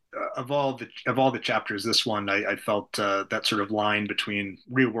 of all the chapters, this one, I felt that sort of line between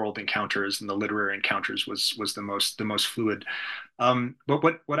real world encounters and the literary encounters was the most fluid. But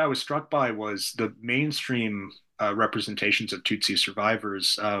what I was struck by was the mainstream representations of Tutsi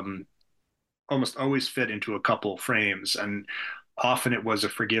survivors almost always fit into a couple frames, and often it was a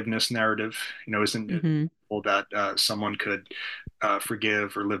forgiveness narrative. Isn't it that someone could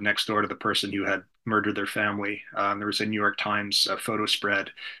forgive or live next door to the person who had murdered their family? There was a New York Times photo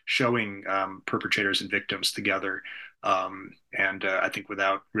spread showing perpetrators and victims together, and I think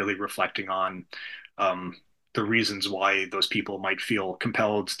without really reflecting on the reasons why those people might feel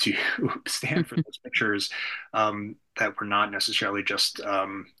compelled to stand for those pictures, that were not necessarily just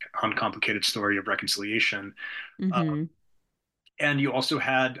uncomplicated story of reconciliation. And you also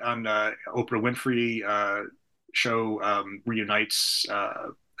had on Oprah Winfrey show reunites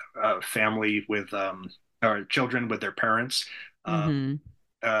family with or children with their parents. Even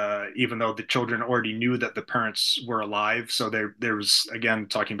though the children already knew that the parents were alive. So there was, again,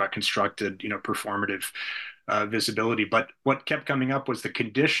 talking about constructed, performative visibility. But what kept coming up was the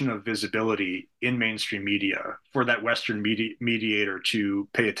condition of visibility in mainstream media for that Western mediator to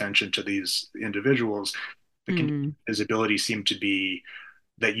pay attention to these individuals. The visibility seemed to be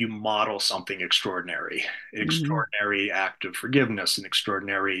that you model something extraordinary, an extraordinary act of forgiveness, an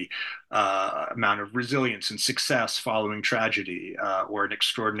extraordinary amount of resilience and success following tragedy, or an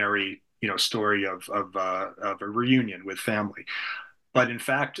extraordinary, story of a reunion with family. But in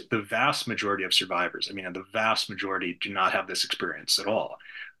fact, the vast majority of survivors, the vast majority do not have this experience at all.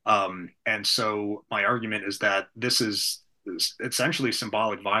 And so my argument is that this is essentially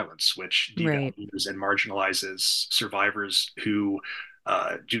symbolic violence, which devalues and marginalizes survivors who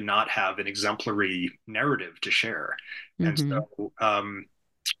do not have an exemplary narrative to share. And so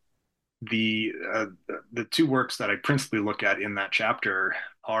the two works that I principally look at in that chapter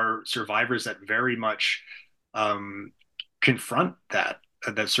are survivors that very much confront that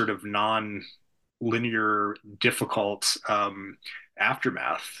sort of non-linear, difficult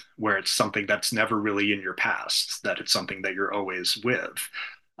aftermath, where it's something that's never really in your past, that it's something that you're always with.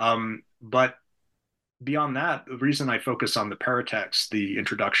 But beyond that, the reason I focus on the paratext, the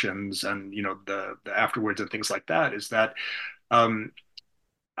introductions, and the afterwards and things like that, is that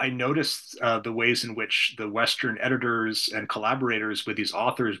I noticed the ways in which the Western editors and collaborators with these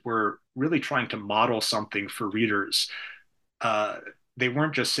authors were really trying to model something for readers. They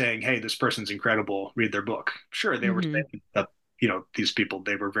weren't just saying, "Hey, this person's incredible, read their book." Sure, they were saying that, these people,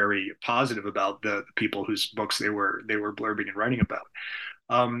 they were very positive about the people whose books they were blurbing and writing about.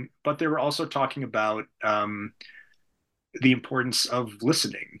 But they were also talking about the importance of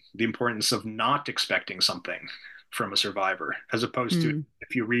listening, the importance of not expecting something from a survivor, as opposed to,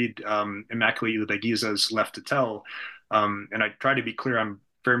 if you read MacLeod Begiza's Left to Tell, and I try to be clear,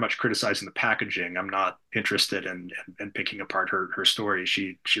 very much criticizing the packaging. I'm not interested in picking apart her story.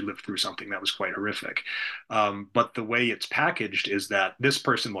 She lived through something that was quite horrific. But the way it's packaged is that this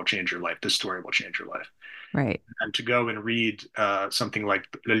person will change your life. This story will change your life. Right. And to go and read something like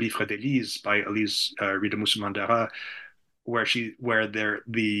Le Livre d'Élise by Elise Ridemusu-Mandara, where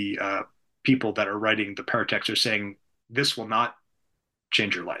the people that are writing the paratext are saying this will not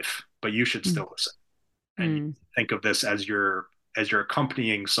change your life, but you should still listen. And you think of this as you're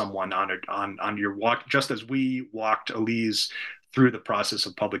accompanying someone on your walk, just as we walked Elise through the process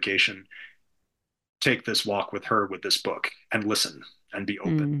of publication. Take this walk with her with this book and listen and be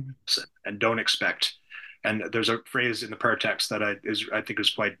open and don't expect. And there's a phrase in the paratext that I think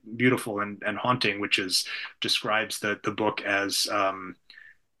is quite beautiful and haunting, which describes the book as I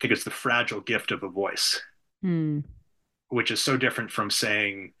think it's the fragile gift of a voice, which is so different from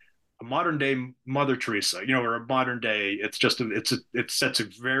saying a modern day Mother Teresa, or a modern day. It sets a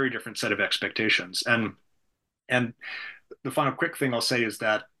very different set of expectations. And the final quick thing I'll say is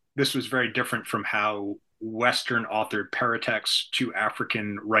that this was very different from how Western authored paratext to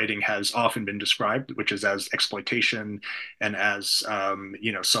African writing has often been described, which is as exploitation and as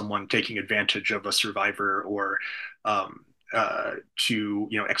someone taking advantage of a survivor or to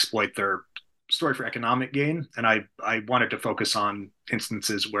exploit their story for economic gain. And I wanted to focus on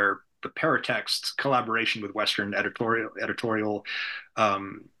instances where the paratext collaboration with Western editorial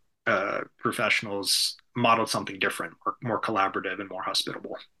professionals modeled something different, more collaborative and more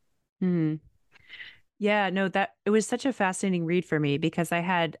hospitable. Yeah, no, that it was such a fascinating read for me because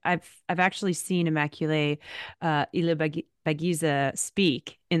I've actually seen Immaculée Ilibagiza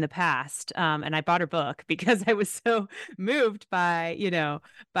speak in the past, and I bought her book because I was so moved by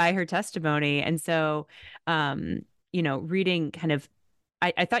her testimony, and so reading kind of,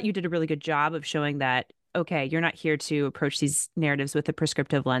 I thought you did a really good job of showing that. Okay, you're not here to approach these narratives with a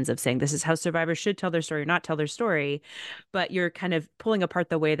prescriptive lens of saying this is how survivors should tell their story or not tell their story, but you're kind of pulling apart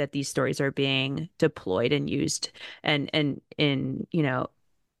the way that these stories are being deployed and used. And in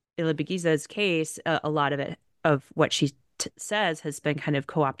Ilibagiza's case, a lot of it, of what she says, has been kind of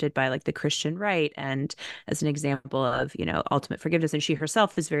co-opted by like the Christian right, and as an example of ultimate forgiveness. And she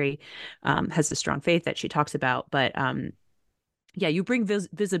herself is very has a strong faith that she talks about, but yeah, you bring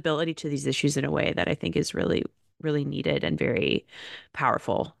visibility to these issues in a way that I think is really, really needed and very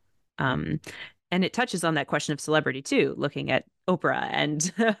powerful. And it touches on that question of celebrity too, looking at Oprah and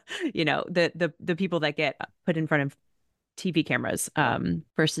the people that get put in front of TV cameras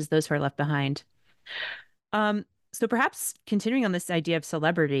versus those who are left behind. So perhaps continuing on this idea of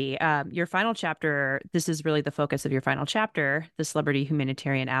celebrity, your final chapter, this is really the focus of your final chapter, the celebrity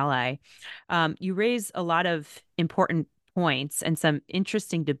humanitarian ally. You raise a lot of important points and some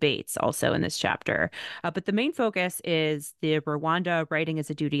interesting debates also in this chapter. But the main focus is the Rwanda Writing as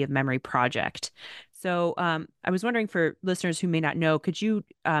a Duty of Memory project. So I was wondering, for listeners who may not know, could you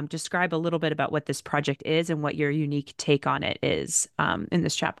describe a little bit about what this project is and what your unique take on it is in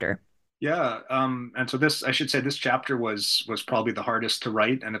this chapter? Yeah, and so I should say this chapter was probably the hardest to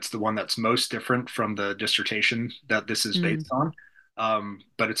write, and it's the one that's most different from the dissertation that this is based on.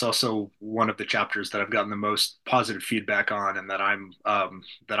 But it's also one of the chapters that I've gotten the most positive feedback on, and that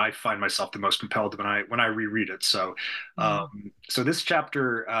that I find myself the most compelled when I reread it. So, so this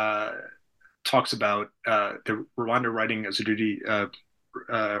chapter talks about the Rwanda Writing as a Duty,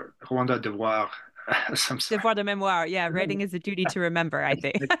 Rwanda Devoir. Devoir de mémoire, yeah, writing is a duty to remember, I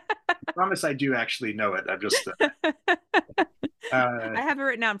think. I promise I do actually know it. I'm just I have it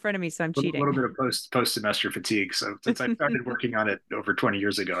written out in front of me, so I'm cheating. A little bit of post semester fatigue. So since I started working on it over 20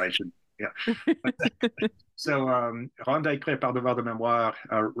 years ago, I should, yeah. So Rwanda écrit par devoir de mémoire,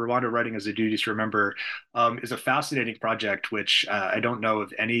 Rwanda Writing as a Duty to Remember, is a fascinating project, which I don't know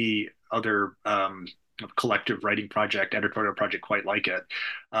of any other collective writing project, editorial project quite like it,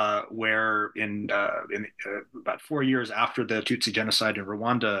 where in about 4 years after the Tutsi genocide in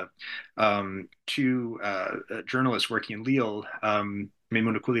Rwanda, two journalists working in Lille,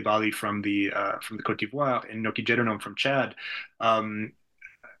 Maimouna Coulibaly from the Côte d'Ivoire and Noki Jedonom from Chad,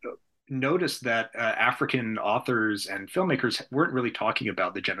 noticed that African authors and filmmakers weren't really talking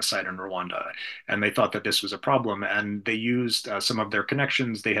about the genocide in Rwanda, and they thought that this was a problem. And they used some of their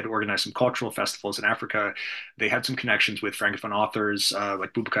connections. They had organized some cultural festivals in Africa. They had some connections with Francophone authors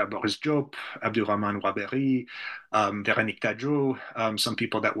like Boubacar Boris Diop, Abdurrahman Waberi, Véronique Tadjo, some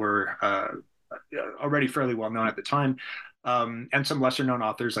people that were already fairly well known at the time, and some lesser known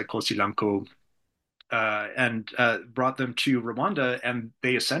authors like Kosi Lamko, and brought them to Rwanda, and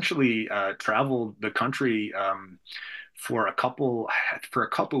they essentially traveled the country for a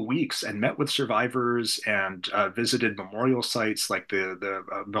couple weeks and met with survivors and visited memorial sites like the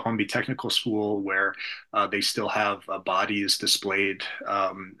Bahombi Technical School, where they still have bodies displayed,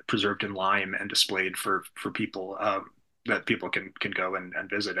 preserved in lime and displayed for people, that people can go and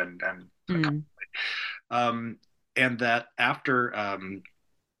visit and Mm. um, and that after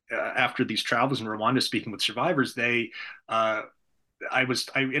these travels in Rwanda, speaking with survivors, uh, I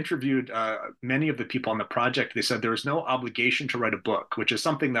interviewed many of the people on the project. They said there was no obligation to write a book, which is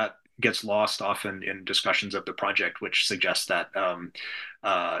something that gets lost often in discussions of the project, which suggests that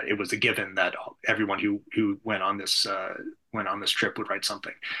it was a given that everyone who went on this trip would write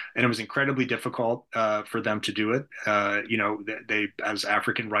something, and it was incredibly difficult for them to do it. They, as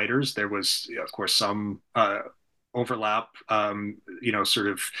African writers, there was of course some overlap, sort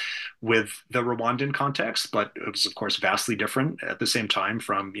of with the Rwandan context, but it was, of course, vastly different at the same time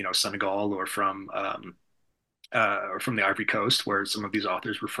from, Senegal or from the Ivory Coast, where some of these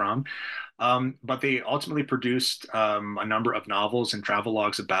authors were from. But they ultimately produced a number of novels and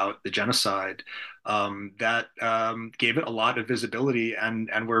travelogues about the genocide that gave it a lot of visibility and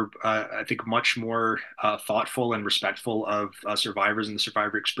were, I think, much more thoughtful and respectful of survivors and the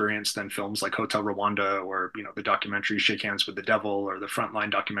survivor experience than films like Hotel Rwanda, or the documentary Shake Hands with the Devil, or the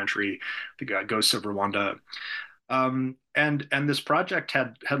Frontline documentary, The Ghosts of Rwanda. And this project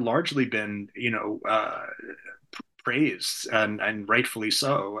had largely been, praised and rightfully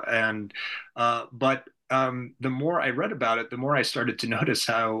so. But the more I read about it, the more I started to notice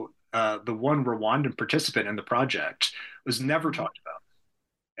how the one Rwandan participant in the project was never talked about.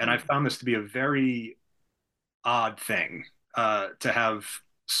 And I found this to be a very odd thing, to have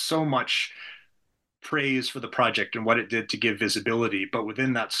so much praise for the project and what it did to give visibility, but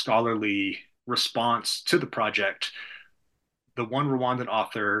within that scholarly response to the project, the one Rwandan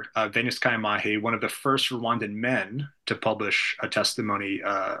author, Venus Kayamahe, one of the first Rwandan men to publish a testimony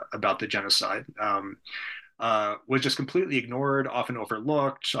about the genocide, was just completely ignored, often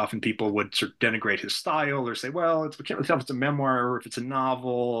overlooked. Often people would sort of denigrate his style or say, "Well, we can't really tell if it's a memoir or if it's a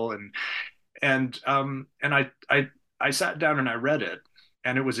novel." And I sat down and I read it,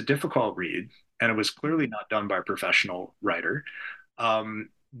 and it was a difficult read, and it was clearly not done by a professional writer.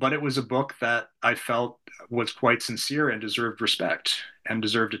 But it was a book that I felt was quite sincere and deserved respect and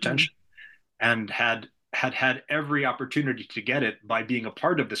deserved Mm. attention, and had every opportunity to get it by being a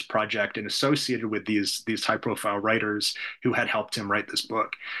part of this project and associated with these high profile writers who had helped him write this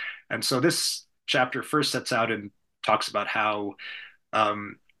book. And so this chapter first sets out and talks about how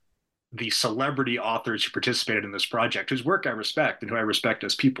the celebrity authors who participated in this project, whose work I respect and who I respect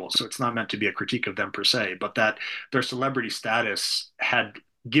as people, so it's not meant to be a critique of them per se, but that their celebrity status had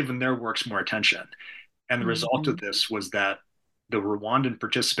given their works more attention. And the result Mm-hmm. of this was that the Rwandan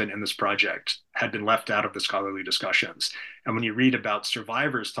participant in this project had been left out of the scholarly discussions. And when you read about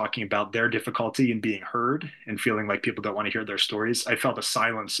survivors talking about their difficulty in being heard and feeling like people don't want to hear their stories, I felt a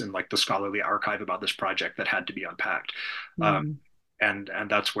silence in like the scholarly archive about this project that had to be unpacked. Um, Mm. and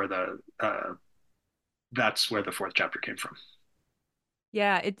that's where the fourth chapter came from.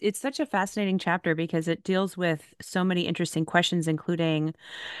 Yeah, it's such a fascinating chapter because it deals with so many interesting questions, including,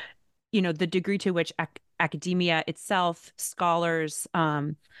 the degree to which academia itself, scholars,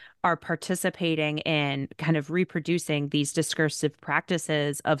 are participating in kind of reproducing these discursive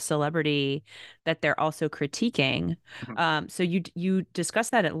practices of celebrity that they're also critiquing. Mhm. So you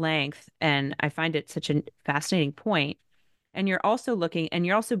discuss that at length, and I find it such a fascinating point. And you're also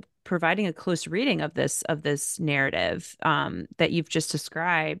providing a close reading of this narrative that you've just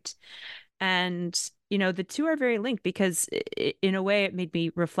described. And the two are very linked because in a way it made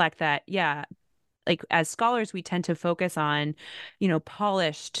me reflect that, yeah, like as scholars we tend to focus on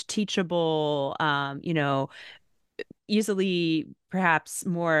polished, teachable, easily perhaps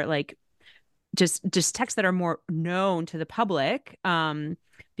more like just texts that are more known to the public,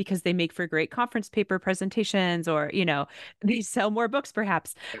 because they make for great conference paper presentations, or they sell more books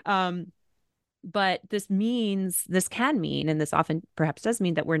perhaps. But this can mean, and this often perhaps does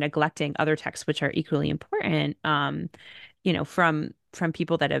mean, that we're neglecting other texts which are equally important, from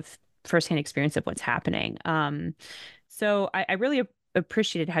people that have firsthand experience of what's happening. So I really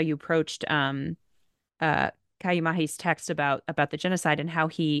appreciated how you approached uh, Kayumahi's text about the genocide, and how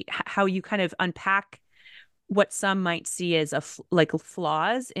you kind of unpack what some might see as like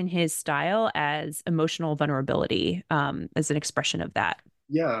flaws in his style as emotional vulnerability, as an expression of that.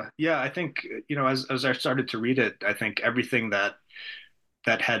 Yeah. I think as I started to read it, I think everything that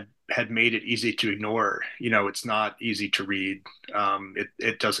had made it easy to ignore. It's not easy to read.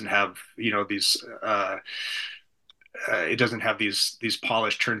 It doesn't have these it doesn't have these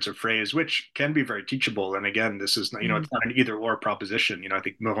polished turns of phrase, which can be very teachable. And again, this is, it's not an either or proposition. I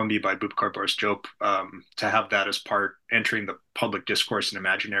think Moroni by Bubkar Boris-Job, to have that as part entering the public discourse and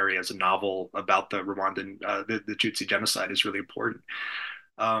imaginary as a novel about the Rwandan, the Tutsi genocide is really important.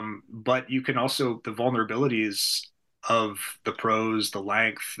 But you can also, the vulnerabilities of the prose, the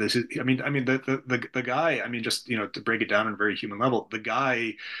length. This is, the guy. Just to break it down on a very human level, the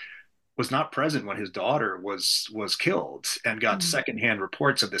guy was not present when his daughter was killed and got secondhand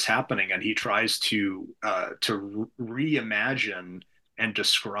reports of this happening, and he tries to reimagine and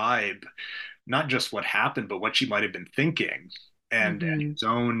describe not just what happened, but what she might have been thinking. And his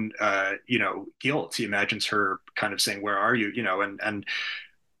own, guilt. He imagines her kind of saying, "Where are you?"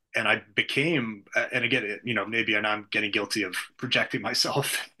 And I became, and again, maybe I'm getting guilty of projecting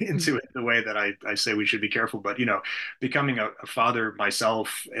myself into it the way that I say we should be careful, but, becoming a father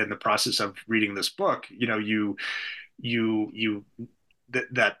myself in the process of reading this book,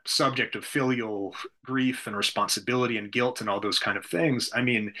 that subject of filial grief and responsibility and guilt and all those kind of things.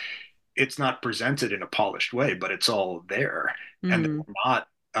 It's not presented in a polished way, but it's all there. And they're not,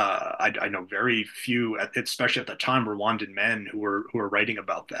 I know very few, especially at the time, Rwandan men who were writing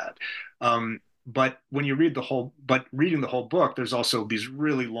about that. But when you reading the whole book, there's also these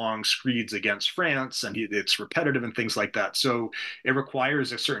really long screeds against France, and it's repetitive and things like that. So it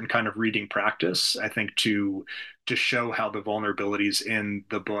requires a certain kind of reading practice, I think, to show how the vulnerabilities in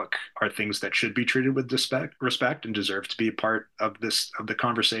the book are things that should be treated with respect and deserve to be a part of the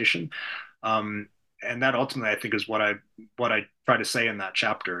conversation. And that ultimately, I think, is what I try to say in that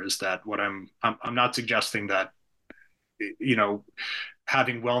chapter, is that what I'm not suggesting that,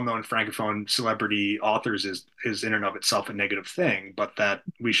 having well-known Francophone celebrity authors is in and of itself a negative thing, but that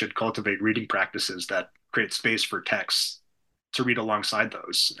we should cultivate reading practices that create space for texts to read alongside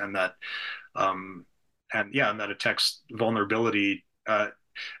those, and that a text vulnerability.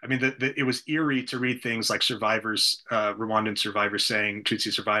 It was eerie to read things like survivors, Rwandan survivors saying,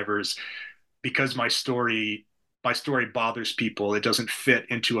 Tutsi survivors, because my story bothers people. It doesn't fit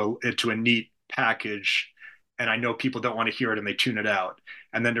into a neat package, and I know people don't want to hear it and they tune it out.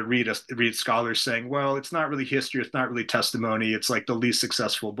 And then to read scholars saying, well, it's not really history, it's not really testimony, it's like the least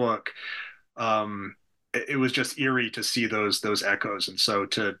successful book. It was just eerie to see those echoes. And so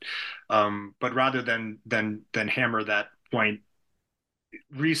but rather than hammer that point,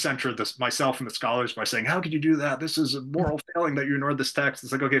 recenter myself and the scholars by saying, how could you do that? This is a moral failing that you ignored this text.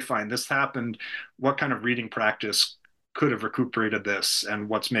 It's like, okay, fine, this happened. What kind of reading practice could have recuperated this, and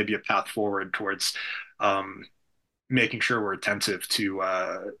what's maybe a path forward towards making sure we're attentive to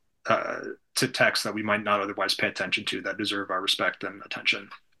texts that we might not otherwise pay attention to, that deserve our respect and attention.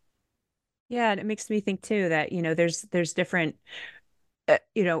 Yeah, and it makes me think too that there's different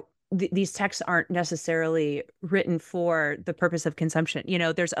these texts aren't necessarily written for the purpose of consumption.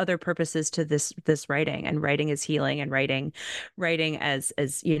 There's other purposes to this writing, and writing is healing, and writing as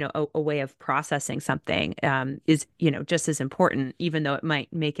a way of processing something is just as important, even though it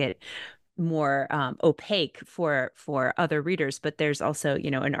might make it more opaque for other readers. But there's also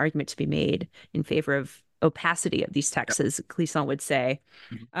an argument to be made in favor of opacity of these texts, as Clisson would say.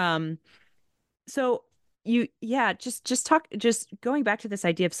 So just going back to this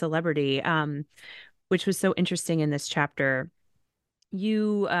idea of celebrity, which was so interesting in this chapter.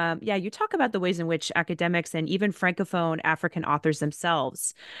 You talk about the ways in which academics and even Francophone African authors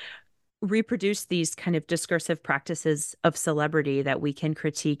themselves reproduce these kind of discursive practices of celebrity that we can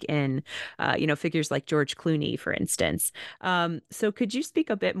critique in, figures like George Clooney, for instance. So could you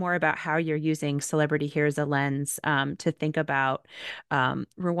speak a bit more about how you're using celebrity here as a lens to think about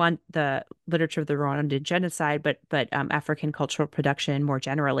the literature of the Rwandan genocide, but African cultural production more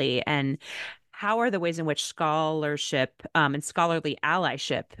generally, and how are the ways in which scholarship and scholarly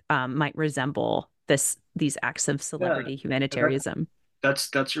allyship might resemble these acts of celebrity humanitarianism?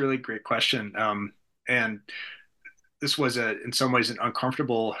 That's a really great question. And this was in some ways an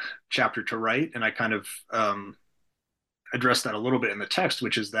uncomfortable chapter to write. And I kind of addressed that a little bit in the text,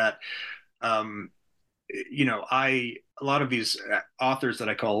 which is that, a lot of these authors that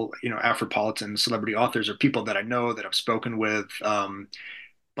I call, Afropolitan celebrity authors are people that I know, that I've spoken with.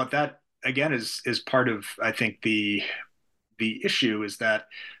 But that, again, is part of, I think, the issue is that,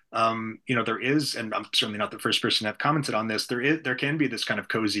 there is, and I'm certainly not the first person to have commented on this, there can be this kind of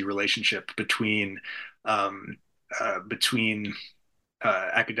cozy relationship between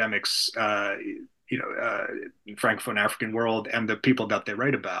academics, Francophone African world, and the people that they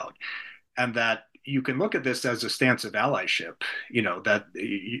write about, and that you can look at this as a stance of allyship. That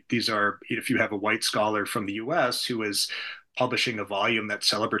these are, if you have a white scholar from the U.S. who is publishing a volume that's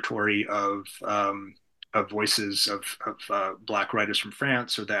celebratory of of voices of Black writers from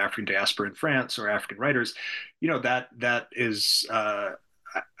France, or the African diaspora in France, or African writers, that is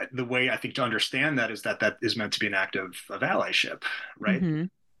the way I think to understand that is that is meant to be an act of allyship, right?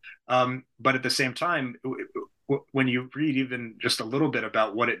 Mm-hmm. But at the same time, when you read even just a little bit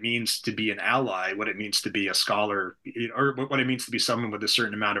about what it means to be an ally, what it means to be a scholar, or what it means to be someone with a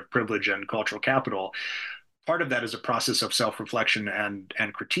certain amount of privilege and cultural capital, part of that is a process of self-reflection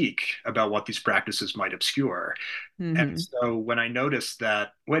and critique about what these practices might obscure. And Mm-hmm. so when I noticed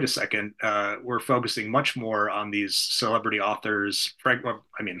that, wait a second, we're focusing much more on these celebrity authors,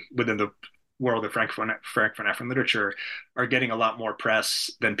 within the world of Francophone African literature, are getting a lot more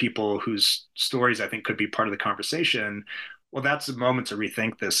press than people whose stories I think could be part of the conversation. Well, that's a moment to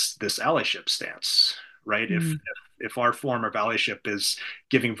rethink this allyship stance, right? If our form of allyship is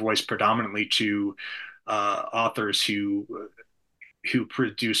giving voice predominantly to authors who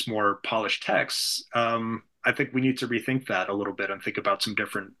produce more polished texts, I think we need to rethink that a little bit and think about some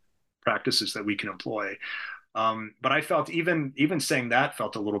different practices that we can employ. But I felt even saying that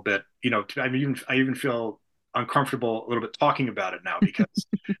felt a little bit, I even feel uncomfortable a little bit talking about it now because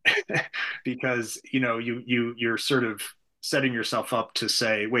because you're sort of setting yourself up to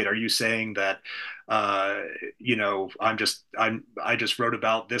say, wait, are you saying that I just wrote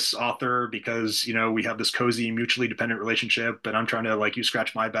about this author because we have this cozy mutually dependent relationship, and I'm trying to, like, you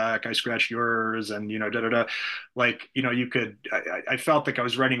scratch my back, I scratch yours, and da da da. Like, you could. I felt like I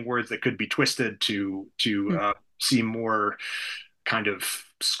was writing words that could be twisted to seem more kind of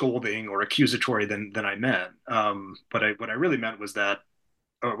scolding or accusatory than I meant. But what I really meant was that,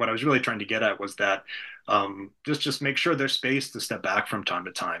 or what I was really trying to get at was that just make sure there's space to step back from time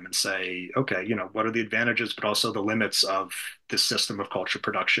to time and say, okay, what are the advantages, but also the limits of this system of culture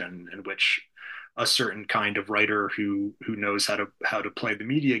production in which a certain kind of writer who knows how to play the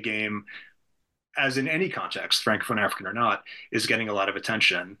media game, as in any context, Francophone African or not, is getting a lot of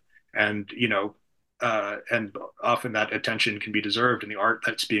attention. And often that attention can be deserved, and the art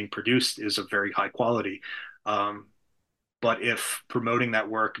that's being produced is of very high quality. But if promoting that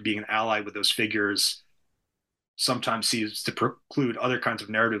work, being an ally with those figures, sometimes seems to preclude other kinds of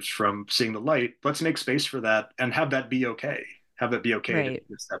narratives from seeing the light, let's make space for that and have that be okay. Have that be okay Right.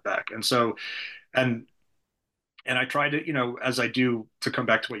 to step back. And so, and I try to, as I do, to come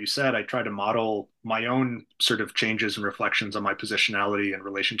back to what you said, I try to model my own sort of changes and reflections on my positionality in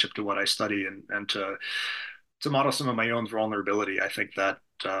relationship to what I study, and to model some of my own vulnerability. I think that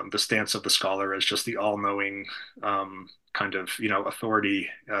the stance of the scholar as just the all-knowing kind of authority,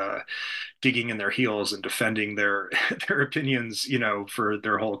 digging in their heels and defending their their opinions, for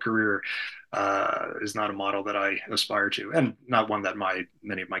their whole career, is not a model that I aspire to, and not one that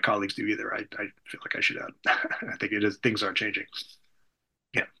many of my colleagues do either. I feel like I should add. I think it is, things are changing.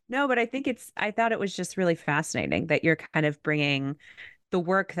 Yeah. No, but I thought it was just really fascinating that you're kind of bringing the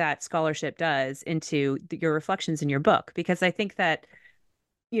work that scholarship does into your reflections in your book, because I think that,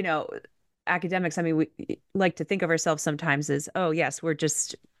 you know, academics, I mean, we like to think of ourselves sometimes as, oh yes,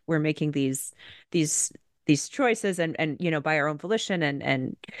 we're making these choices and by our own volition,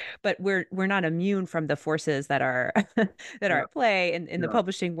 and but we're not immune from the forces that are that are Yeah. at play in the Yeah.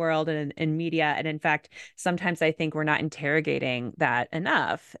 publishing world and in media. And in fact, sometimes I think we're not interrogating that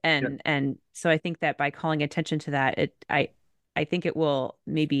enough. Yeah. And so I think that by calling attention to that, I think it will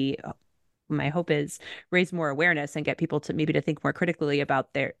maybe, my hope is, raise more awareness and get people to maybe to think more critically about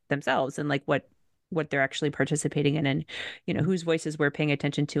themselves and like what they're actually participating in, and whose voices we're paying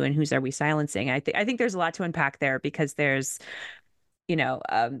attention to and whose are we silencing. I think there's a lot to unpack there, because there's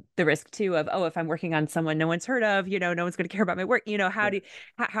the risk too of, oh, if I'm working on someone no one's heard of, no one's going to care about my work.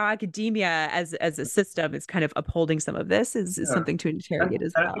 How academia as a system is kind of upholding some of this is Yeah. something to interrogate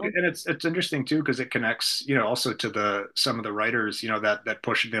as well. And it's interesting too, because it connects, also to some of the writers, that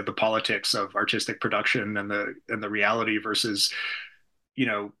push into the politics of artistic production and the reality versus,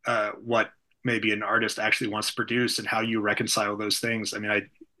 what maybe an artist actually wants to produce, and how you reconcile those things. I mean,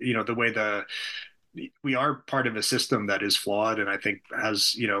 the way we are part of a system that is flawed, and I think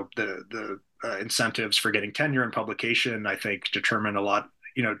has, the incentives for getting tenure and publication, I think, determine a lot,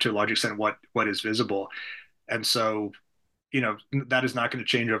 to a large extent, what is visible. And so, that is not going to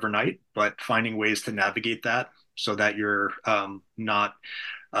change overnight, but finding ways to navigate that so that you're uh, not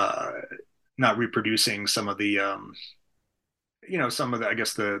reproducing some of the some of the, I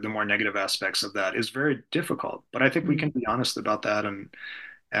guess, the more negative aspects of that is very difficult. But I think we can be honest about that, and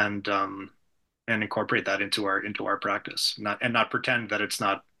and incorporate that into our practice, not pretend that it's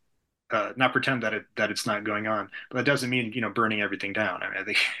not. Not pretend that it's not going on, but that doesn't mean burning everything down. I mean, I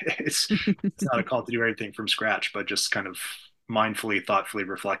think it's not a call to do everything from scratch, but just kind of mindfully, thoughtfully,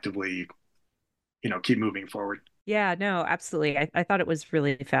 reflectively keep moving forward. Yeah, no, absolutely. I thought it was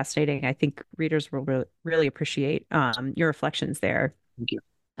really fascinating. I think readers will really appreciate your reflections there. Thank you.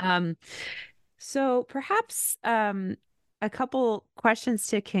 Um, so perhaps a couple questions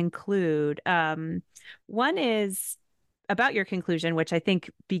to conclude. One is about your conclusion, which I think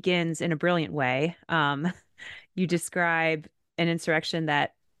begins in a brilliant way. You describe an insurrection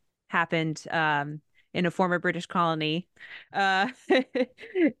that happened in a former British colony, uh,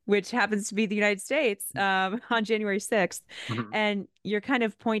 which happens to be the United States, on January 6th. Mhm. And you're kind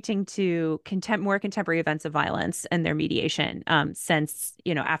of pointing to more contemporary events of violence and their mediation since,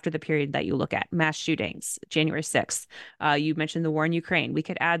 after the period that you look at, mass shootings, January 6th. You mentioned the war in Ukraine. We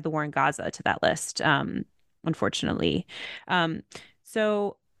could add the war in Gaza to that list, unfortunately.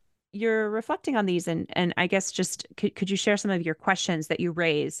 So you're reflecting on these, and I guess just could you share some of your questions that you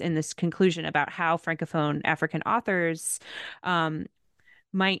raise in this conclusion about how Francophone African authors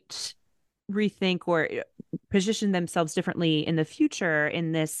might rethink or position themselves differently in the future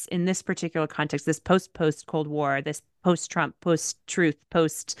in this particular context, this post Cold War, this post Trump, post truth,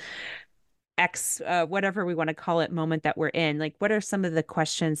 post X, whatever we want to call it, moment that we're in? Like, what are some of the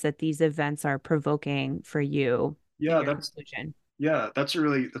questions that these events are provoking for you in Yeah, your that's conclusion? yeah, that's a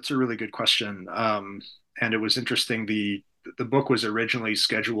really good question. And it was interesting. The book was originally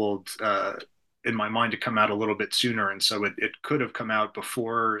scheduled in my mind to come out a little bit sooner, and so it could have come out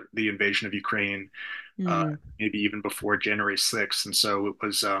before the invasion of Ukraine, Mm, maybe even before January 6th. And so it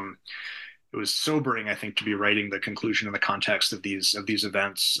was sobering, I think, to be writing the conclusion in the context of these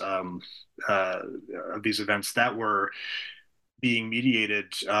events, uh, of these events that were being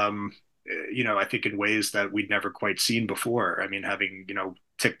mediated, I think in ways that we'd never quite seen before. I mean, having,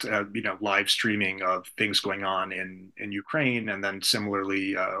 live streaming of things going on in Ukraine, and then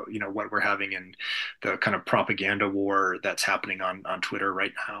similarly, what we're having in the kind of propaganda war that's happening on Twitter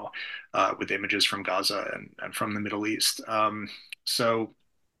right now, with images from Gaza and from the Middle East. So,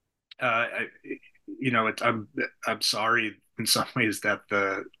 I, I'm sorry in some ways that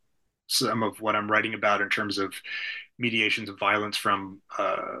some of what I'm writing about in terms of mediations of violence from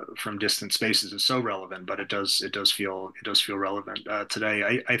distant spaces is so relevant, but it does feel relevant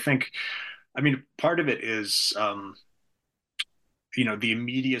today. I think, I mean, part of it is the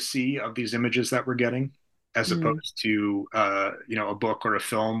immediacy of these images that we're getting, as mm, opposed to a book or a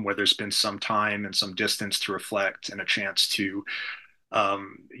film where there's been some time and some distance to reflect and a chance to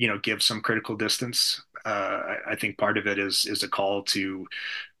give some critical distance. I think part of it is a call to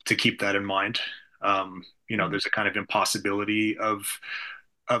keep that in mind. mm, There's a kind of impossibility of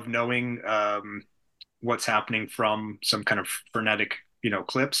knowing what's happening from some kind of frenetic,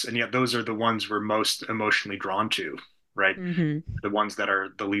 clips, and yet those are the ones we're most emotionally drawn to, right? mhm, The ones that are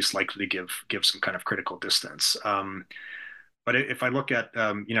the least likely to give some kind of critical distance. But if I look at,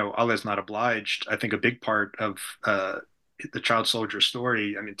 Allah's Not Obliged, I think a big part of the child soldier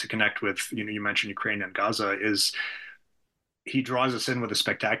story, I mean, to connect with, you mentioned Ukraine and Gaza, is he draws us in with a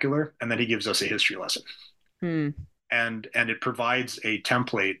spectacular, and then he gives us a history lesson, mm, and it provides a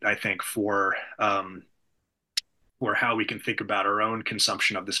template, I think, for how we can think about our own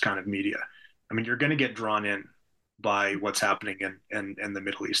consumption of this kind of media. I mean, you're going to get drawn in by what's happening in the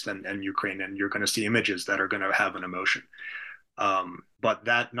Middle East and Ukraine, and you're going to see images that are going to have an emotion. But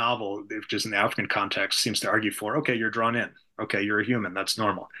that novel, which is in the African context, seems to argue for, okay, you're drawn in. Okay, you're a human. That's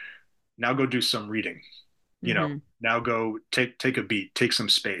normal. Now go do some reading. mhm, Now go take a beat, take some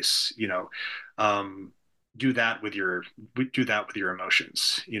space. Um, do that with your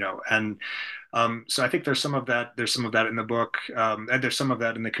emotions. And so I think there's some of that. There's some of that in the book, and there's some of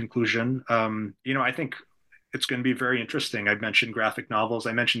that in the conclusion. I think it's going to be very interesting. I mentioned graphic novels.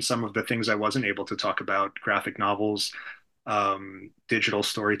 I mentioned some of the things I wasn't able to talk about: graphic novels, digital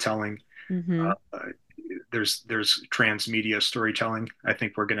storytelling. mhm. There's transmedia storytelling. I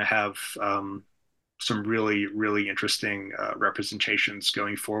think we're going to have some really really interesting representations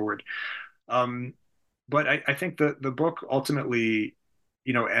going forward. Um, but I think the book ultimately,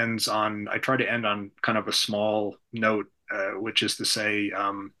 ends on. I try to end on kind of a small note, which is to say,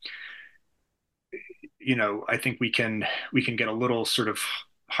 I think we can get a little sort of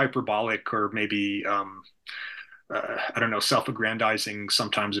hyperbolic, or maybe I don't know, self-aggrandizing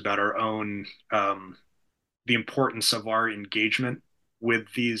sometimes about our own the importance of our engagement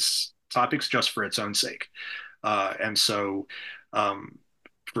with these topics just for its own sake. And so, um,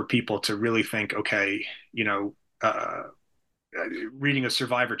 for people to really think, okay, you know, uh, reading a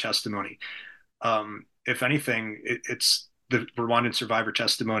survivor testimony, if anything, it's the Rwandan survivor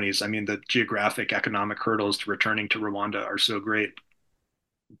testimonies. I mean, the geographic, economic hurdles to returning to Rwanda are so great,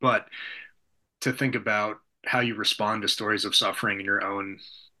 but to think about how you respond to stories of suffering in your own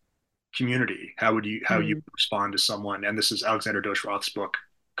community? How you Mm. respond to someone? And this is Alexander Dosh-Roth's book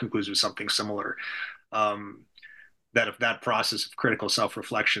concludes with something similar. Um, that if that process of critical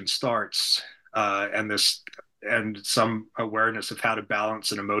self-reflection starts, and some awareness of how to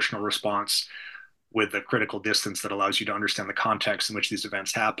balance an emotional response with a critical distance that allows you to understand the context in which these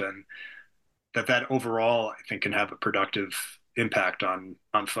events happen, that overall I think can have a productive impact on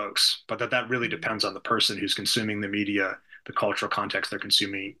folks, but that really depends on the person who's consuming the media, the cultural context they're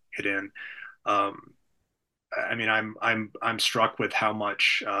consuming it in. Um, I mean, I'm struck with how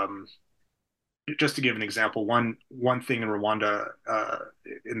much. Just to give an example, one thing in Rwanda,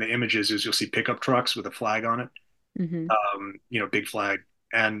 in the images, is you'll see pickup trucks with a flag on it, Hmm. big flag,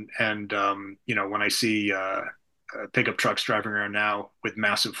 and when I see pickup trucks driving around now with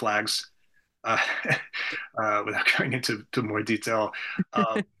massive flags, uh, without going into more detail,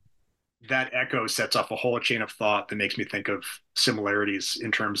 um, that echo sets off a whole chain of thought that makes me think of similarities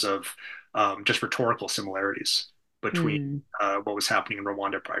in terms of just rhetorical similarities between Mm. what was happening in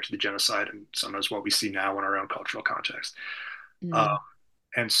Rwanda prior to the genocide and sometimes what we see now in our own cultural context. Uh, Mm.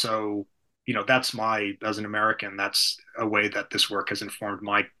 and so, that's as an American, that's a way that this work has informed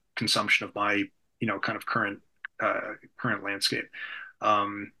my consumption of my, kind of current landscape.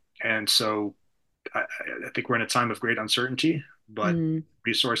 Um, and so I think we're in a time of great uncertainty, but Mm.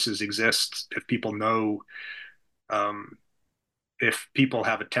 resources exist if people know, um, if people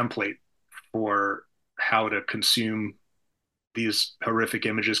have a template for how to consume these horrific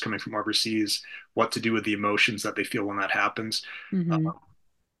images coming from overseas, what to do with the emotions that they feel when that happens. Uh, Hmm.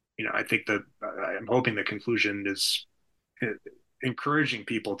 I think that I'm hoping the conclusion is uh, encouraging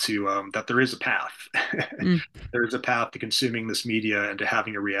people to that there is a path. Mm. There is a path to consuming this media and to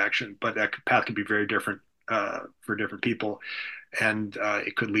having a reaction, but that path can be very different for different people, and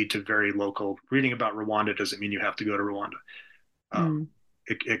it could lead to very local. Reading about Rwanda doesn't mean you have to go to Rwanda. Um,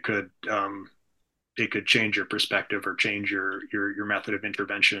 Mm. it could change your perspective or change your method of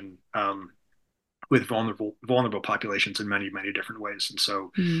intervention with vulnerable populations in many different ways. And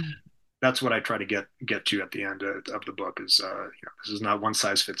so Mm. that's what I try to get to at the end of the book is this is not one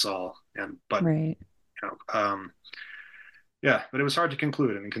size fits all, and but Right. you know yeah, but it was hard to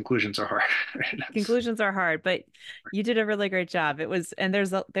conclude. I mean, conclusions are hard. Conclusions are hard, but you did a really great job. It was, and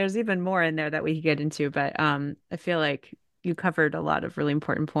there's even more in there that we could get into, but I feel like you covered a lot of really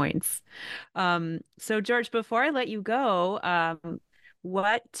important points. So George, before I let you go,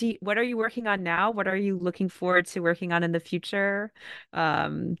 what are you working on now? What are you looking forward to working on in the future?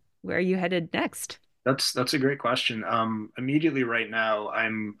 Where are you headed next? That's a great question. Immediately right now,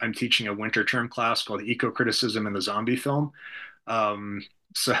 I'm teaching a winter term class called Eco Criticism in the Zombie Film. Um,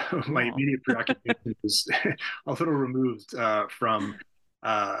 so my Cool. immediate preoccupation is a little removed from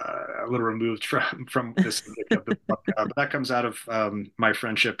the subject of the book. But that comes out of my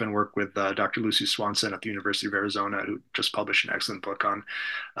friendship and work with Dr. Lucy Swanson at the University of Arizona, who just published an excellent book on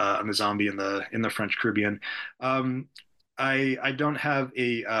the zombie in the French Caribbean. Um, I don't have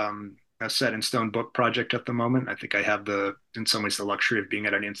a set in stone book project at the moment. I think I have in some ways, the luxury of being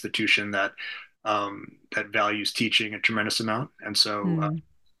at an institution that values teaching a tremendous amount. And so, Mm.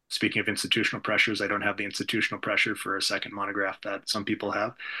 speaking of institutional pressures, I don't have the institutional pressure for a second monograph that some people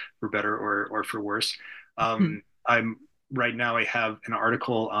have, for better or for worse. I'm right now. I have an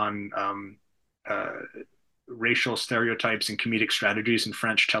article on uh, racial stereotypes and comedic strategies in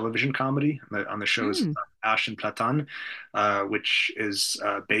French television comedy. On the show is Mm. Ash and Platan, which is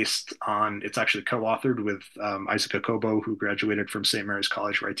based on, it's actually co-authored with Isaac Akobo, who graduated from St. Mary's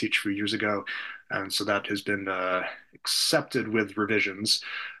College, where I teach a few years ago. And so that has been accepted with revisions.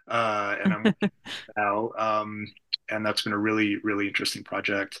 And I'm working now. And that's been a really interesting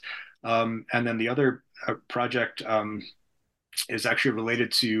project. And then the other project is actually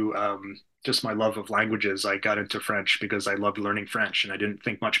related to just my love of languages. I got into French because I loved learning French, and I didn't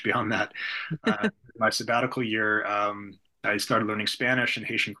think much beyond that. My sabbatical year, I started learning Spanish and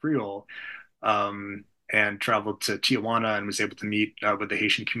Haitian Creole, and traveled to Tijuana and was able to meet with the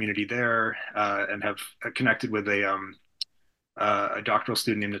Haitian community there, and have connected with a doctoral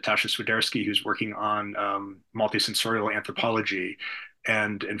student named Natasha Swiderski, who's working on multisensorial anthropology.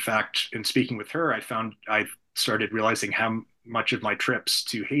 And in fact, in speaking with her, I started realizing how much of my trips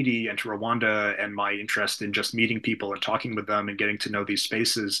to Haiti and to Rwanda and my interest in just meeting people and talking with them and getting to know these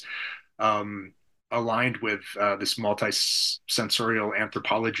spaces um, aligned with this multisensorial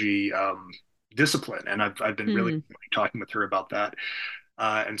anthropology discipline. And I've been really Mm. talking with her about that.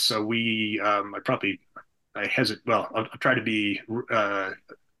 And so I hesitate. Well, I'll try to be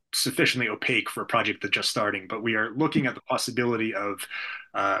sufficiently opaque for a project that's just starting, but we are looking at the possibility of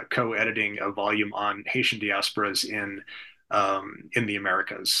co-editing a volume on Haitian diasporas in the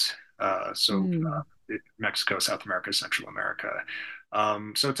Americas. Mexico, South America, Central America.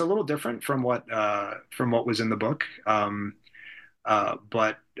 So it's a little different from what was in the book.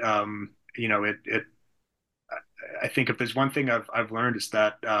 But I think if there's one thing I've learned is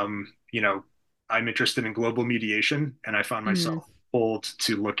that I'm interested in global mediation, and I found myself pulled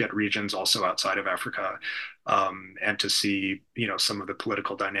to look at regions also outside of Africa, and to see some of the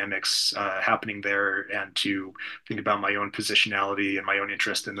political dynamics happening there, and to think about my own positionality and my own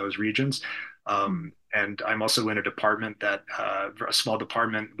interest in those regions. And I'm also in a department that a small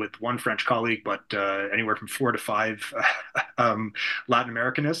department with one French colleague, but anywhere from 4 to 5 Latin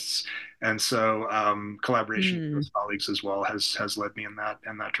Americanists. And so collaboration with those colleagues as well has led me in that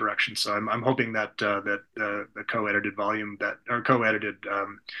direction. So I'm hoping that the co-edited volume co-edited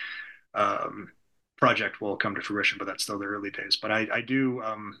project will come to fruition, but that's still the early days. But I do,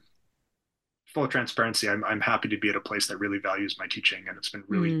 full transparency, I'm happy to be at a place that really values my teaching, and it's been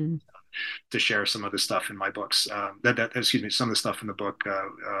really to share some of the stuff in my books, some of the stuff in the book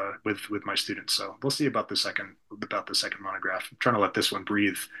with my students. So we'll see about the second monograph. I'm trying to let this one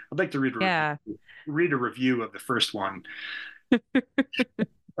breathe. I'd like to read a review of the first one.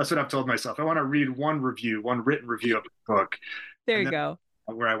 That's what I've told myself. I want to read one written review of the book. There you go.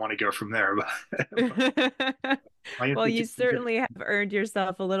 Where I want to go from there. Well, you certainly have earned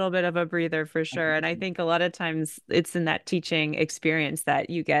yourself a little bit of a breather for sure. And I think a lot of times it's in that teaching experience that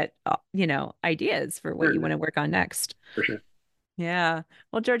you get, ideas for what you want to work on next. For sure. Yeah.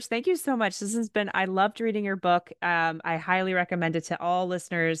 Well, George, thank you so much. I loved reading your book. I highly recommend it to all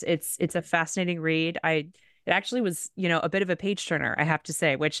listeners. It's a fascinating read. It actually was, a bit of a page turner, I have to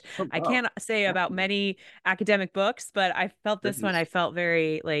say, which I can't say about many academic books, but I felt this one, I felt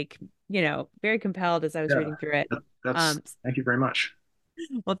very very compelled as I was reading through it. Thank you very much.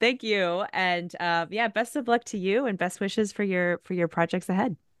 Well, thank you. And best of luck to you, and best wishes for your projects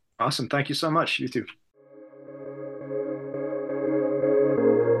ahead. Awesome. Thank you so much. You too.